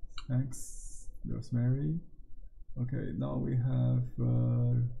 Thanks, Rosemary. Okay, now we have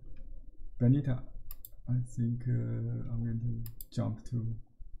Benita. I think I'm going to jump to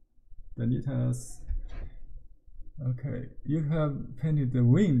Benita's. Okay, you have painted the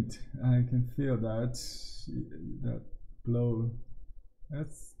wind. I can feel that blow.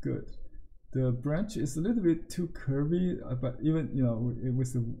 That's good. The branch is a little bit too curvy, but even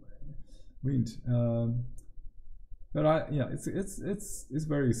with the wind. But it's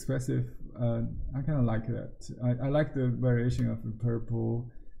very expressive. I kind of like that. I like the variation of the purple,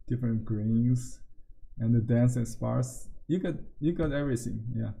 different greens, and the dense and sparse. You got everything.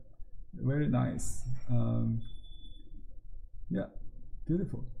 Yeah, very nice. Yeah,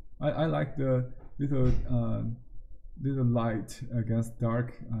 beautiful. I like the little light against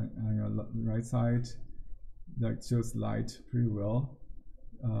dark on your right side. That shows light pretty well.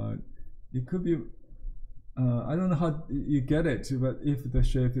 It could be. I don't know how you get it, but if the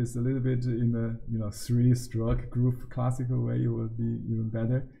shape is a little bit in the 3-stroke groove classical way, it would be even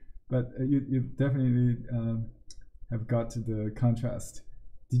better. But you definitely have got the contrast.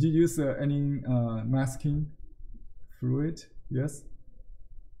 Did you use any masking fluid? Yes.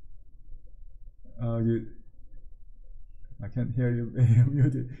 I can't hear you. You're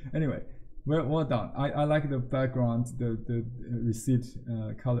muted. Anyway, well done. I like the background, the receipt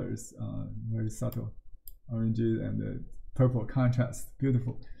colors, very subtle, orangey and the purple contrast.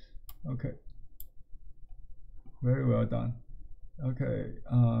 Beautiful. Okay. Very well done. Okay.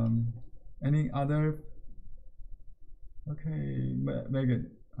 Any other? Okay,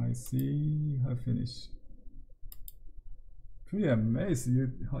 Megan. I see you have finished. Pretty amazed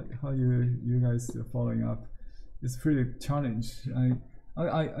how you guys are following up. It's pretty challenge.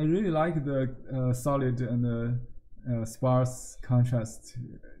 I really like the solid and the sparse contrast.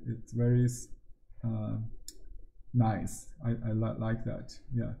 It's very nice. I like that.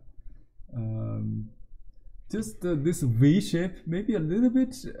 Yeah. Just this V shape, maybe a little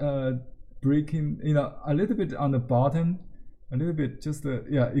bit breaking. A little bit on the bottom. A little bit, just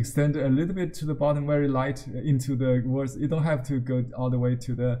extend a little bit to the bottom, very light into the words. You don't have to go all the way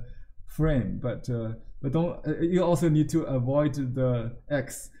to the frame, but don't. You also need to avoid the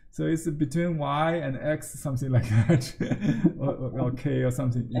X. So it's between Y and X, something like that, or K or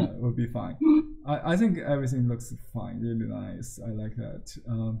something. Yeah, it will be fine. I think everything looks fine, really nice. I like that.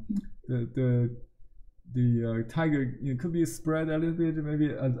 The tiger, it could be spread a little bit,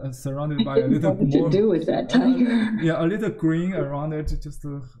 maybe surrounded by a little more. What to do with that tiger? Yeah, a little green around it, just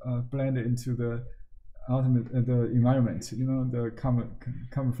to blend it into the the environment. The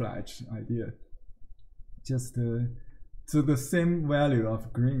camouflage idea. Just so the same value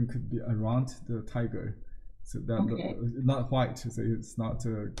of green could be around the tiger, so that Okay. not white, so it's not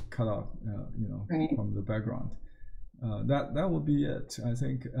cut off, Right. from the background. That would be it. I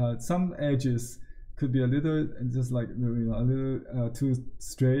think some edges could be a little, just like, a little too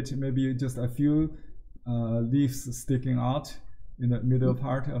straight. Maybe just a few leaves sticking out in the middle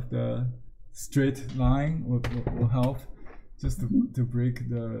part of the straight line will help, just to break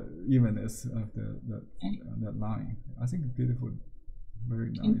the evenness of that line. I think beautiful,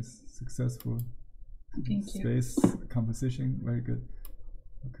 very nice, successful. Thank you. Space composition, very good.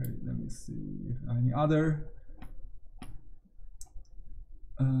 Okay, let me see if any other.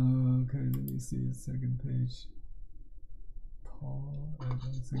 Okay, let me see second page. Paul, I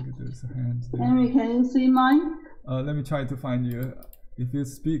don't think there's a hand there. Henry, can you see mine? Let me try to find you. If you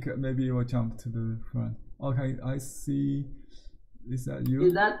speak, maybe you will jump to the front. Okay, I see. Is that you?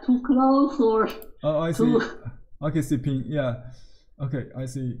 Is that too close or? Oh, I see. too? Okay, see pink. Yeah. Okay, I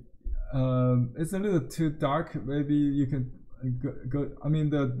see. It's a little too dark. Maybe you can go. I mean,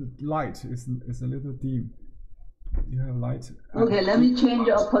 the light is a little dim. You have light. Okay, let me change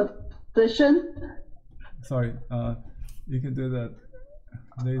your position. Sorry. You can do that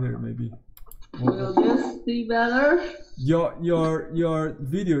later, maybe. Will this be better? Your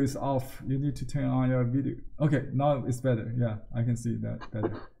video is off. You need to turn on your video. Okay, now it's better. Yeah, I can see that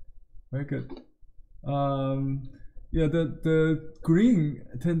better. Very good. Yeah, the green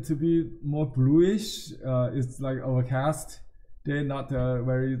tend to be more bluish. It's like overcast. They're not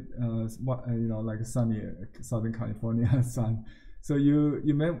very like sunny Southern California sun. So you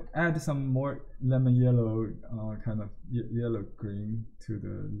may add some more lemon yellow, kind of yellow green to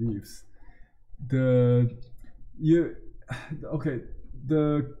the leaves. The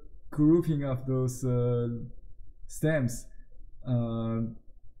grouping of those stems,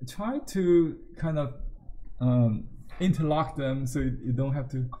 try to kind of interlock them so you don't have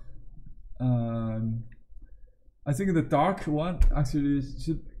to. I think the dark one actually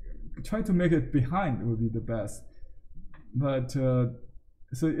should try to make it behind would be the best. But so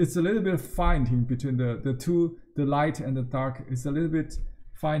it's a little bit of fighting between the two, the light and the dark. It's a little bit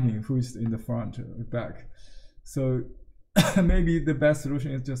fighting who's in the front or back. So maybe the best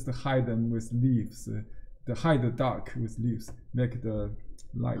solution is just to hide them with leaves. Hide the dark with leaves. Make the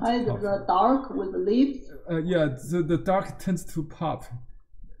light Hide pop. the dark with the leaves. Yeah, so the dark tends to pop.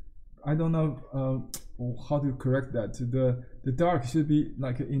 I don't know how to correct that. The dark should be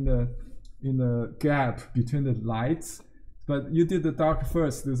like in the gap between the lights. But you did the dark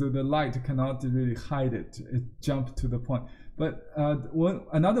first, so the light cannot really hide it. It jumped to the point. But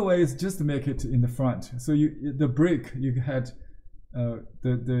another way is just to make it in the front. So the brick you had,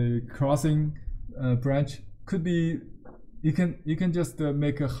 the crossing branch could be. You can just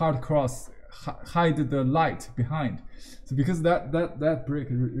make a hard cross, hide the light behind. So because that brick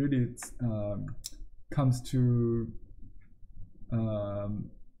really comes to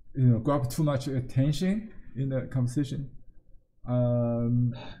grab too much attention in the composition.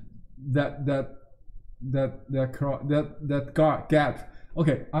 That gap.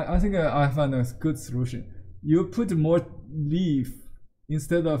 Okay, I think I found a good solution. You put more leaf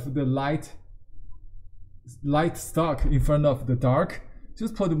instead of the light stock in front of the dark.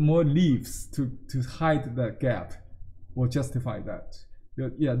 Just put more leaves to hide that gap, or justify that.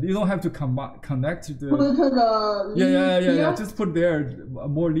 Yeah, you don't have to connect the. Put the leaf Yeah. here. Just put there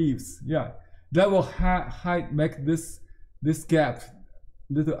more leaves. Yeah, that will make this gap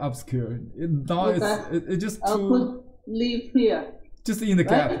little obscure. It just I'll too, put leaf here. just in the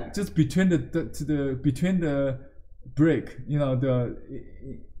gap, Right. just between the brick. Yeah,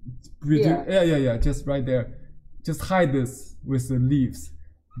 just right there. Just hide this with the leaves.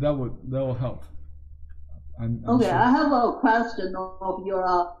 That will help. I'm Okay, sure. I have a question of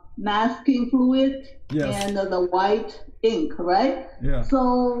your masking fluid Yes. and the white ink, right? Yeah.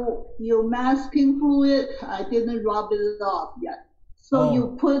 So your masking fluid, I didn't rub it off yet. So Oh.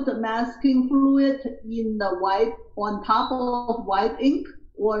 you put the masking fluid in the white, on top of white ink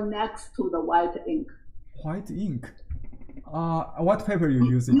or next to the white ink? White ink. What paper you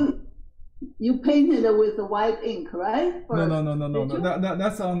using? You painted it with the white ink, right? No. Did you?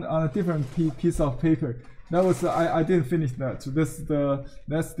 That's on a different piece of paper. That was I didn't finish that.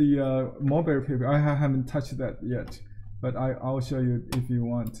 That's the mulberry paper. I haven't touched that yet, but I'll show you if you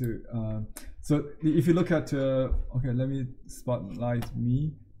want to. So if you look at okay, let me spotlight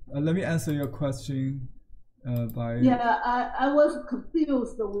me. Let me answer your question by. Yeah, I was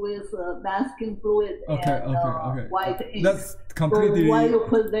confused with masking fluid Okay, and okay. white ink. That's So completely. why you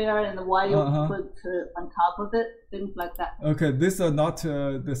put there and why you Uh-huh. put on top of it, things like that. Okay, these are not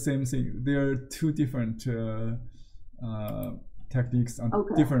the same thing. They are two different techniques on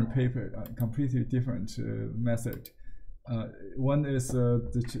different paper, completely different method. One is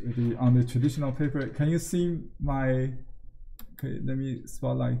the on the traditional paper. Can you see my? Okay, let me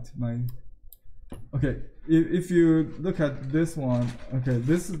spotlight my. Okay, if you look at this one, okay,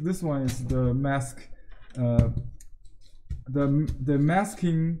 this one is the mask. The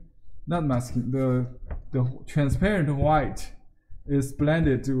masking, not masking, the transparent white is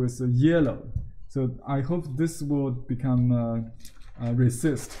blended with yellow. So I hope this will become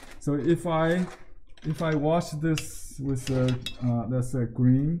resist. So if I wash this with that's a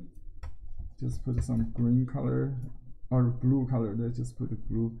green, just put some green color or blue color. Let's just put the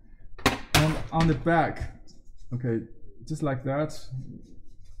blue. And on the back, okay, just like that.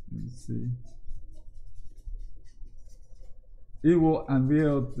 Let's see. It will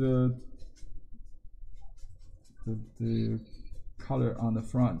unveil the color on the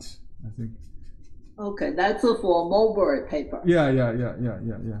front, I think. Okay, that's for mulberry paper. Yeah.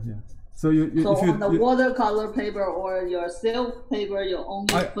 So on the watercolor paper or your silk paper, you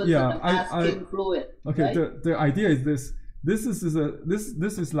only put the masking fluid. Okay, right? The idea is this. This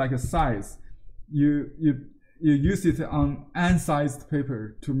is like a size. You use it on unsized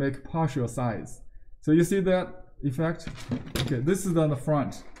paper to make partial size. So you see that effect? Okay, this is on the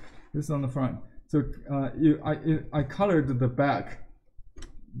front. This is on the front. So I colored the back.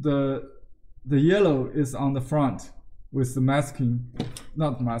 The yellow is on the front with the masking,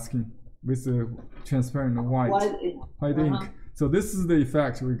 not masking, with the transparent white ink. So this is the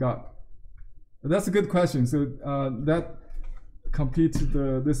effect we got. That's a good question. So that completes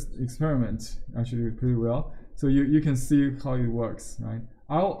this experiment actually pretty well. So you can see how it works, right?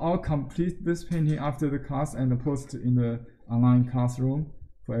 I'll complete this painting after the class and post in the online classroom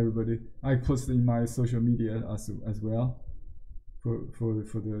for everybody. I post in my social media as well for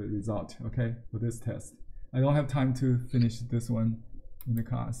the result, okay, for this test. I don't have time to finish this one in the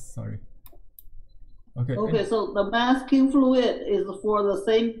class, sorry. Okay. Okay, so the masking fluid is for the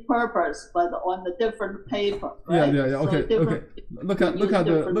same purpose, but on a different paper, right? Yeah. Okay. Okay. Look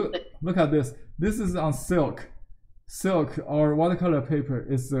at this. This is on silk. Silk or watercolor paper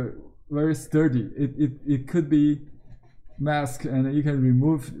is very sturdy. It could be masked, and you can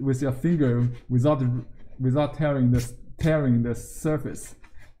remove with your finger without tearing the surface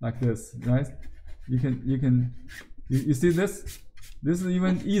like this, right? You see this? This is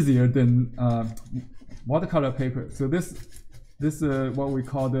even easier than watercolor paper. So this is what we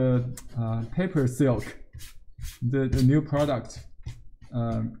call the paper silk, the new product,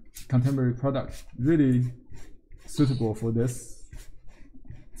 contemporary product, really suitable for this.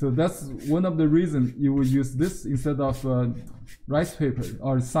 So that's one of the reasons you would use this instead of rice paper,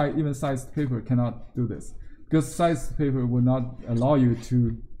 or even sized paper cannot do this, because sized paper will not allow you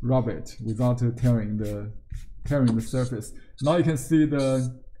to rub it without tearing the surface. Now you can see the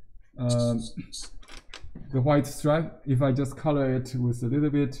white stripe. If I just color it with a little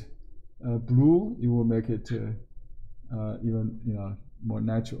bit blue, it will make it even more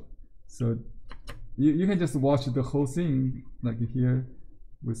natural. So you can just watch the whole thing like here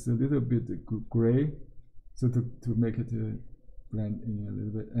with a little bit gray, so to make it blend in a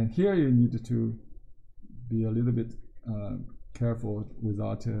little bit. And here you need to be a little bit careful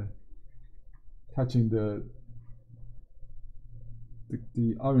without touching the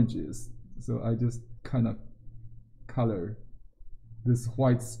oranges. So I just kind of color this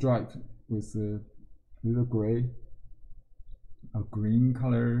white stripe with a little gray, a green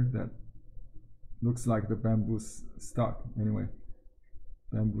color that looks like the bamboo stalk. Anyway,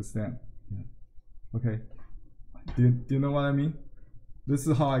 bamboo stem. Yeah. Okay. Do you know what I mean? This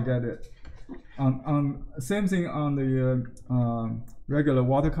is how I get it. Same thing on the regular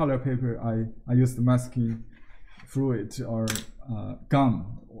watercolor paper. I use the masking fluid or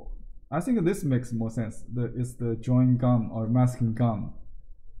gum. I think this makes more sense. It's the drawing gum or masking gum.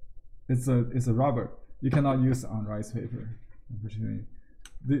 It's a rubber. You cannot use on rice paper, unfortunately.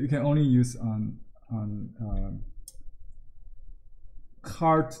 You can only use on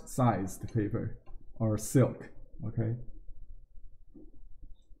heart-sized paper or silk. Okay.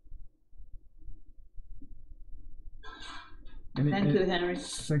 Thank you, Henry.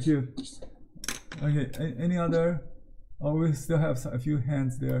 Thank you. Okay. Any other? Oh, we still have a few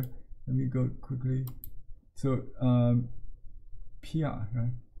hands there. Let me go quickly. So, Pia,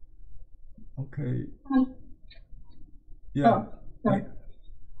 right? Okay. Yeah. Oh,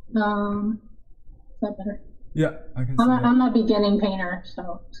 is that better? Yeah, I can see I'm a beginning painter,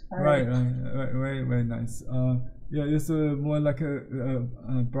 so sorry. Right. Very nice. Yeah, it's more like a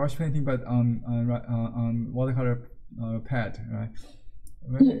brush painting, but on watercolor pad, right?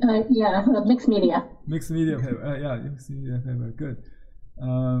 Yeah, mixed media. Mixed media paper. Yeah, mixed media paper. Good.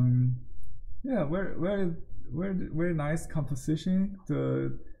 Yeah, very nice composition.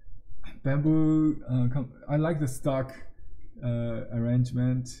 The bamboo. I like the stock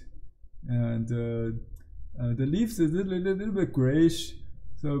arrangement, and the leaves is a little bit grayish.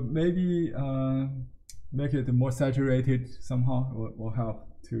 So maybe make it more saturated somehow will help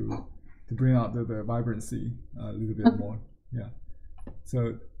to bring out the vibrancy a little bit more. Yeah.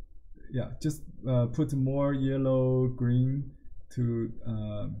 So yeah, just put more yellow, green to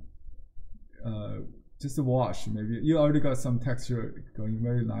just a wash. Maybe you already got some texture going,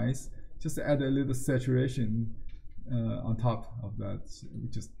 very nice. Just add a little saturation on top of that.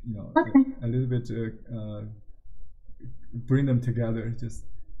 Just a little bit bring them together, just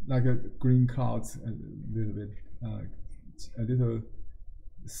like a green clouds, a little bit, a little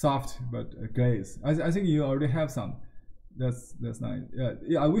soft but glaze. I think you already have some. That's nice.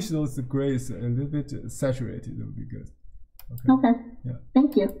 Yeah. I wish those grays a little bit saturated. That would be good. Okay. Yeah.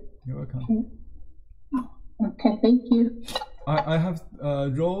 Thank you. You're welcome. Okay. Thank you. I have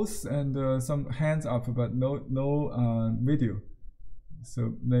rows and some hands up, but no video.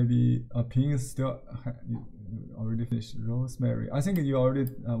 So maybe Ping is still already finished. Rosemary, I think you already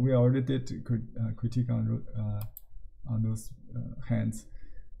we already did critique on those hands.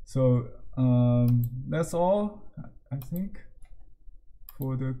 So that's all I think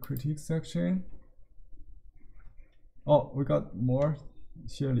for the critique section. Oh, we got more.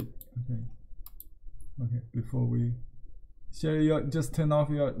 Shirley, okay. Before we, Shirley, you just turn off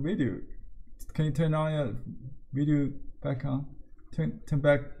your video. Can you turn on your video back on? Turn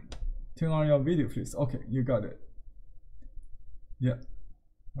on your video, please. Okay, you got it. Yeah.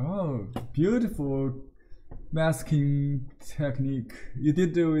 Oh, beautiful masking technique. You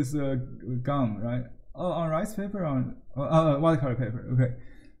did do with gum, right? Oh, on rice paper, on watercolor paper. Okay,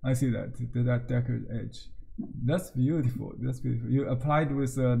 I see that. That decorated edge. That's beautiful. That's beautiful. You applied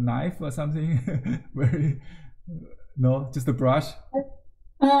with a knife or something? No, just a brush.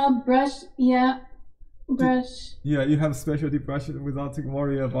 Brush, yeah. Brush. Yeah, you have specialty brush without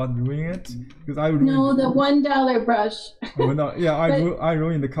worry about ruining it, because I ruined. No, the $1 brush. Oh no! Yeah, I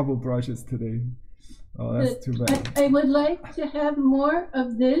ruined a couple brushes today. Oh, that's too bad. I would like to have more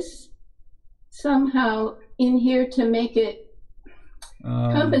of this somehow in here to make it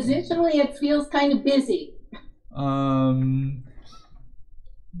compositionally. It feels kind of busy.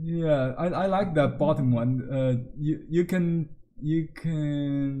 Yeah, I like that bottom one. You can.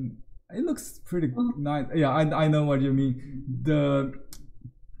 It looks pretty nice. Yeah, I know what you mean.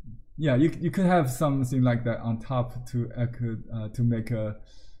 You could have something like that on top to make a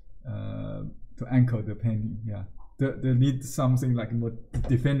to anchor the painting. Yeah, they need something like more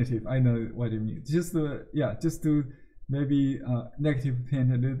definitive. I know what you mean. Just to maybe negative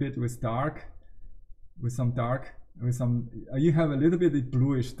paint a little bit with some dark. You have a little bit of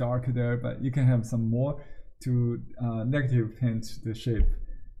bluish dark there, but you can have some more to negative paint the shape.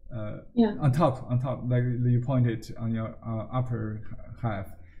 On top, like you pointed on your upper half,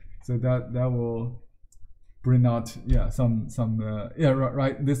 so that will bring out some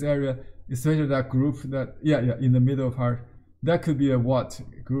right this area, especially that group that in the middle part, that could be a what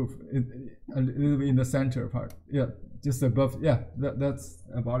group, a little bit in the center part, just above, that's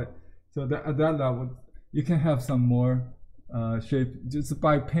about it. So at that level you can have some more shape just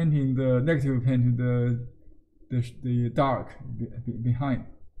by painting the negative painting the dark behind.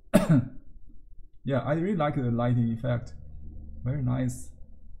 Yeah, I really like the lighting effect. Very nice.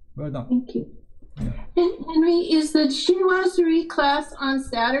 Well done. Thank you. Yeah. And Henry, is the chinoiserie class on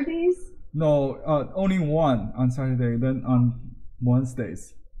Saturdays? No, only one on Saturday, then on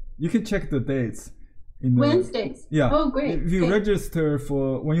Wednesdays. You can check the dates. Wednesdays? Yeah. Oh, great. If you register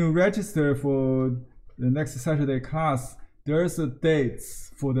when you register for the next Saturday class, there's a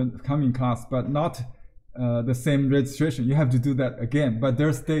dates for the coming class, but not the same registration. You have to do that again, but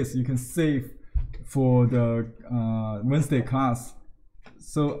there's days you can save for the Wednesday class.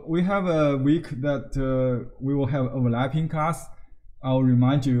 So we have a week that we will have overlapping class. I'll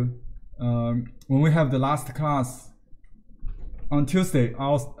remind you when we have the last class on Tuesday.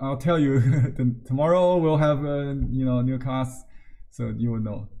 I'll tell you tomorrow we'll have a new class, so you will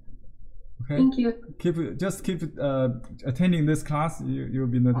know. Okay. Thank you. Keep attending this class. You'll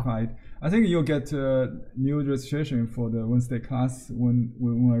be notified. I think you'll get new registration for the Wednesday class when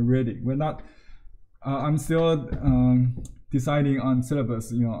we're ready. We're not. I'm still deciding on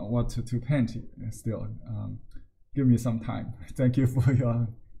syllabus. What to paint. Still, give me some time. Thank you for your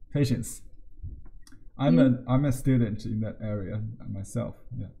patience. I'm a student in that area myself.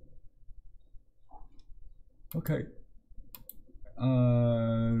 Yeah. Okay.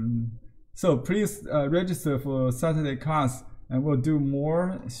 So please register for Saturday class, and we'll do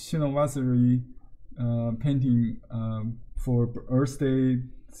more Shinowazari painting for Earth Day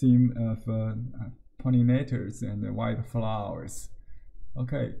theme of pollinators and white flowers.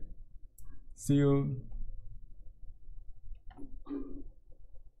 Okay, see you.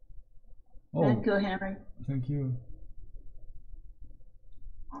 Oh, Thank you, Henry. thank you.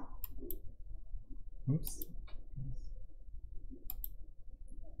 Oops.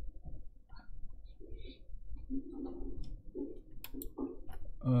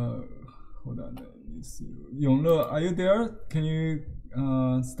 Hold on, let me see. Yongle, are you there? Can you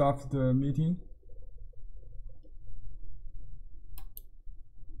stop the meeting?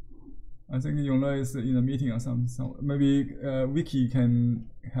 I think Yongle is in a meeting or some. Maybe Vicky can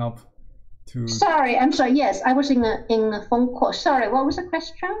help to. Sorry, I'm sorry. Yes, I was in a phone call. Sorry, what was the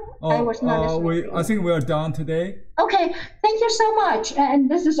question? I was not listening. I think we are done today. Okay, thank you so much. And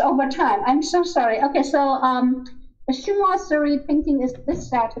this is over time. I'm so sorry. Okay, so the Shinowazari painting is this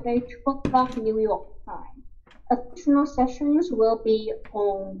Saturday, 2 o'clock New York time. Additional sessions will be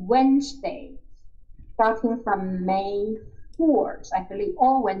on Wednesday, starting from May 4th, I believe,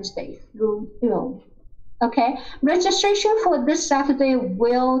 all Wednesdays through June. Okay, registration for this Saturday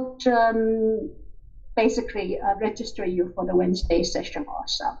will basically register you for the Wednesday session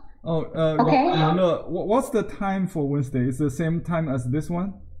also. Oh, okay. What's the time for Wednesday? Is the same time as this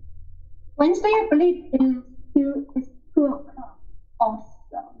one? Wednesday, I believe, is 2 o'clock also.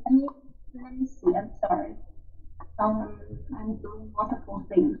 Let me see. I'm sorry. I'm doing multiple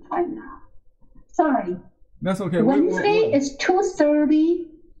things right now. Sorry. That's okay. Wednesday is 2:30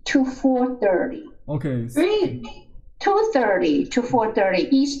 to 4:30. Okay. 2:30 to 4:30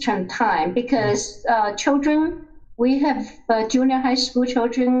 Eastern time, because children, we have junior high school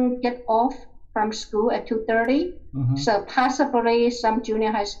children get off from school at 2:30. So possibly some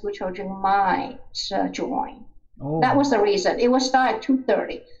junior high school children might join. Oh. That was the reason. It will start at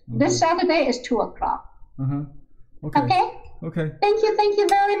 2:30. This Saturday is 2 o'clock. Okay. Okay. Thank you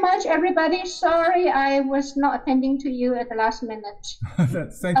very much, everybody. Sorry I was not attending to you at the last minute.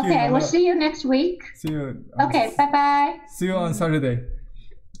 Thank you. Okay, we'll see you next week. See you. Okay, bye-bye. See you on Saturday.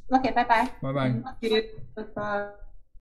 Okay, bye-bye. Bye-bye. Bye.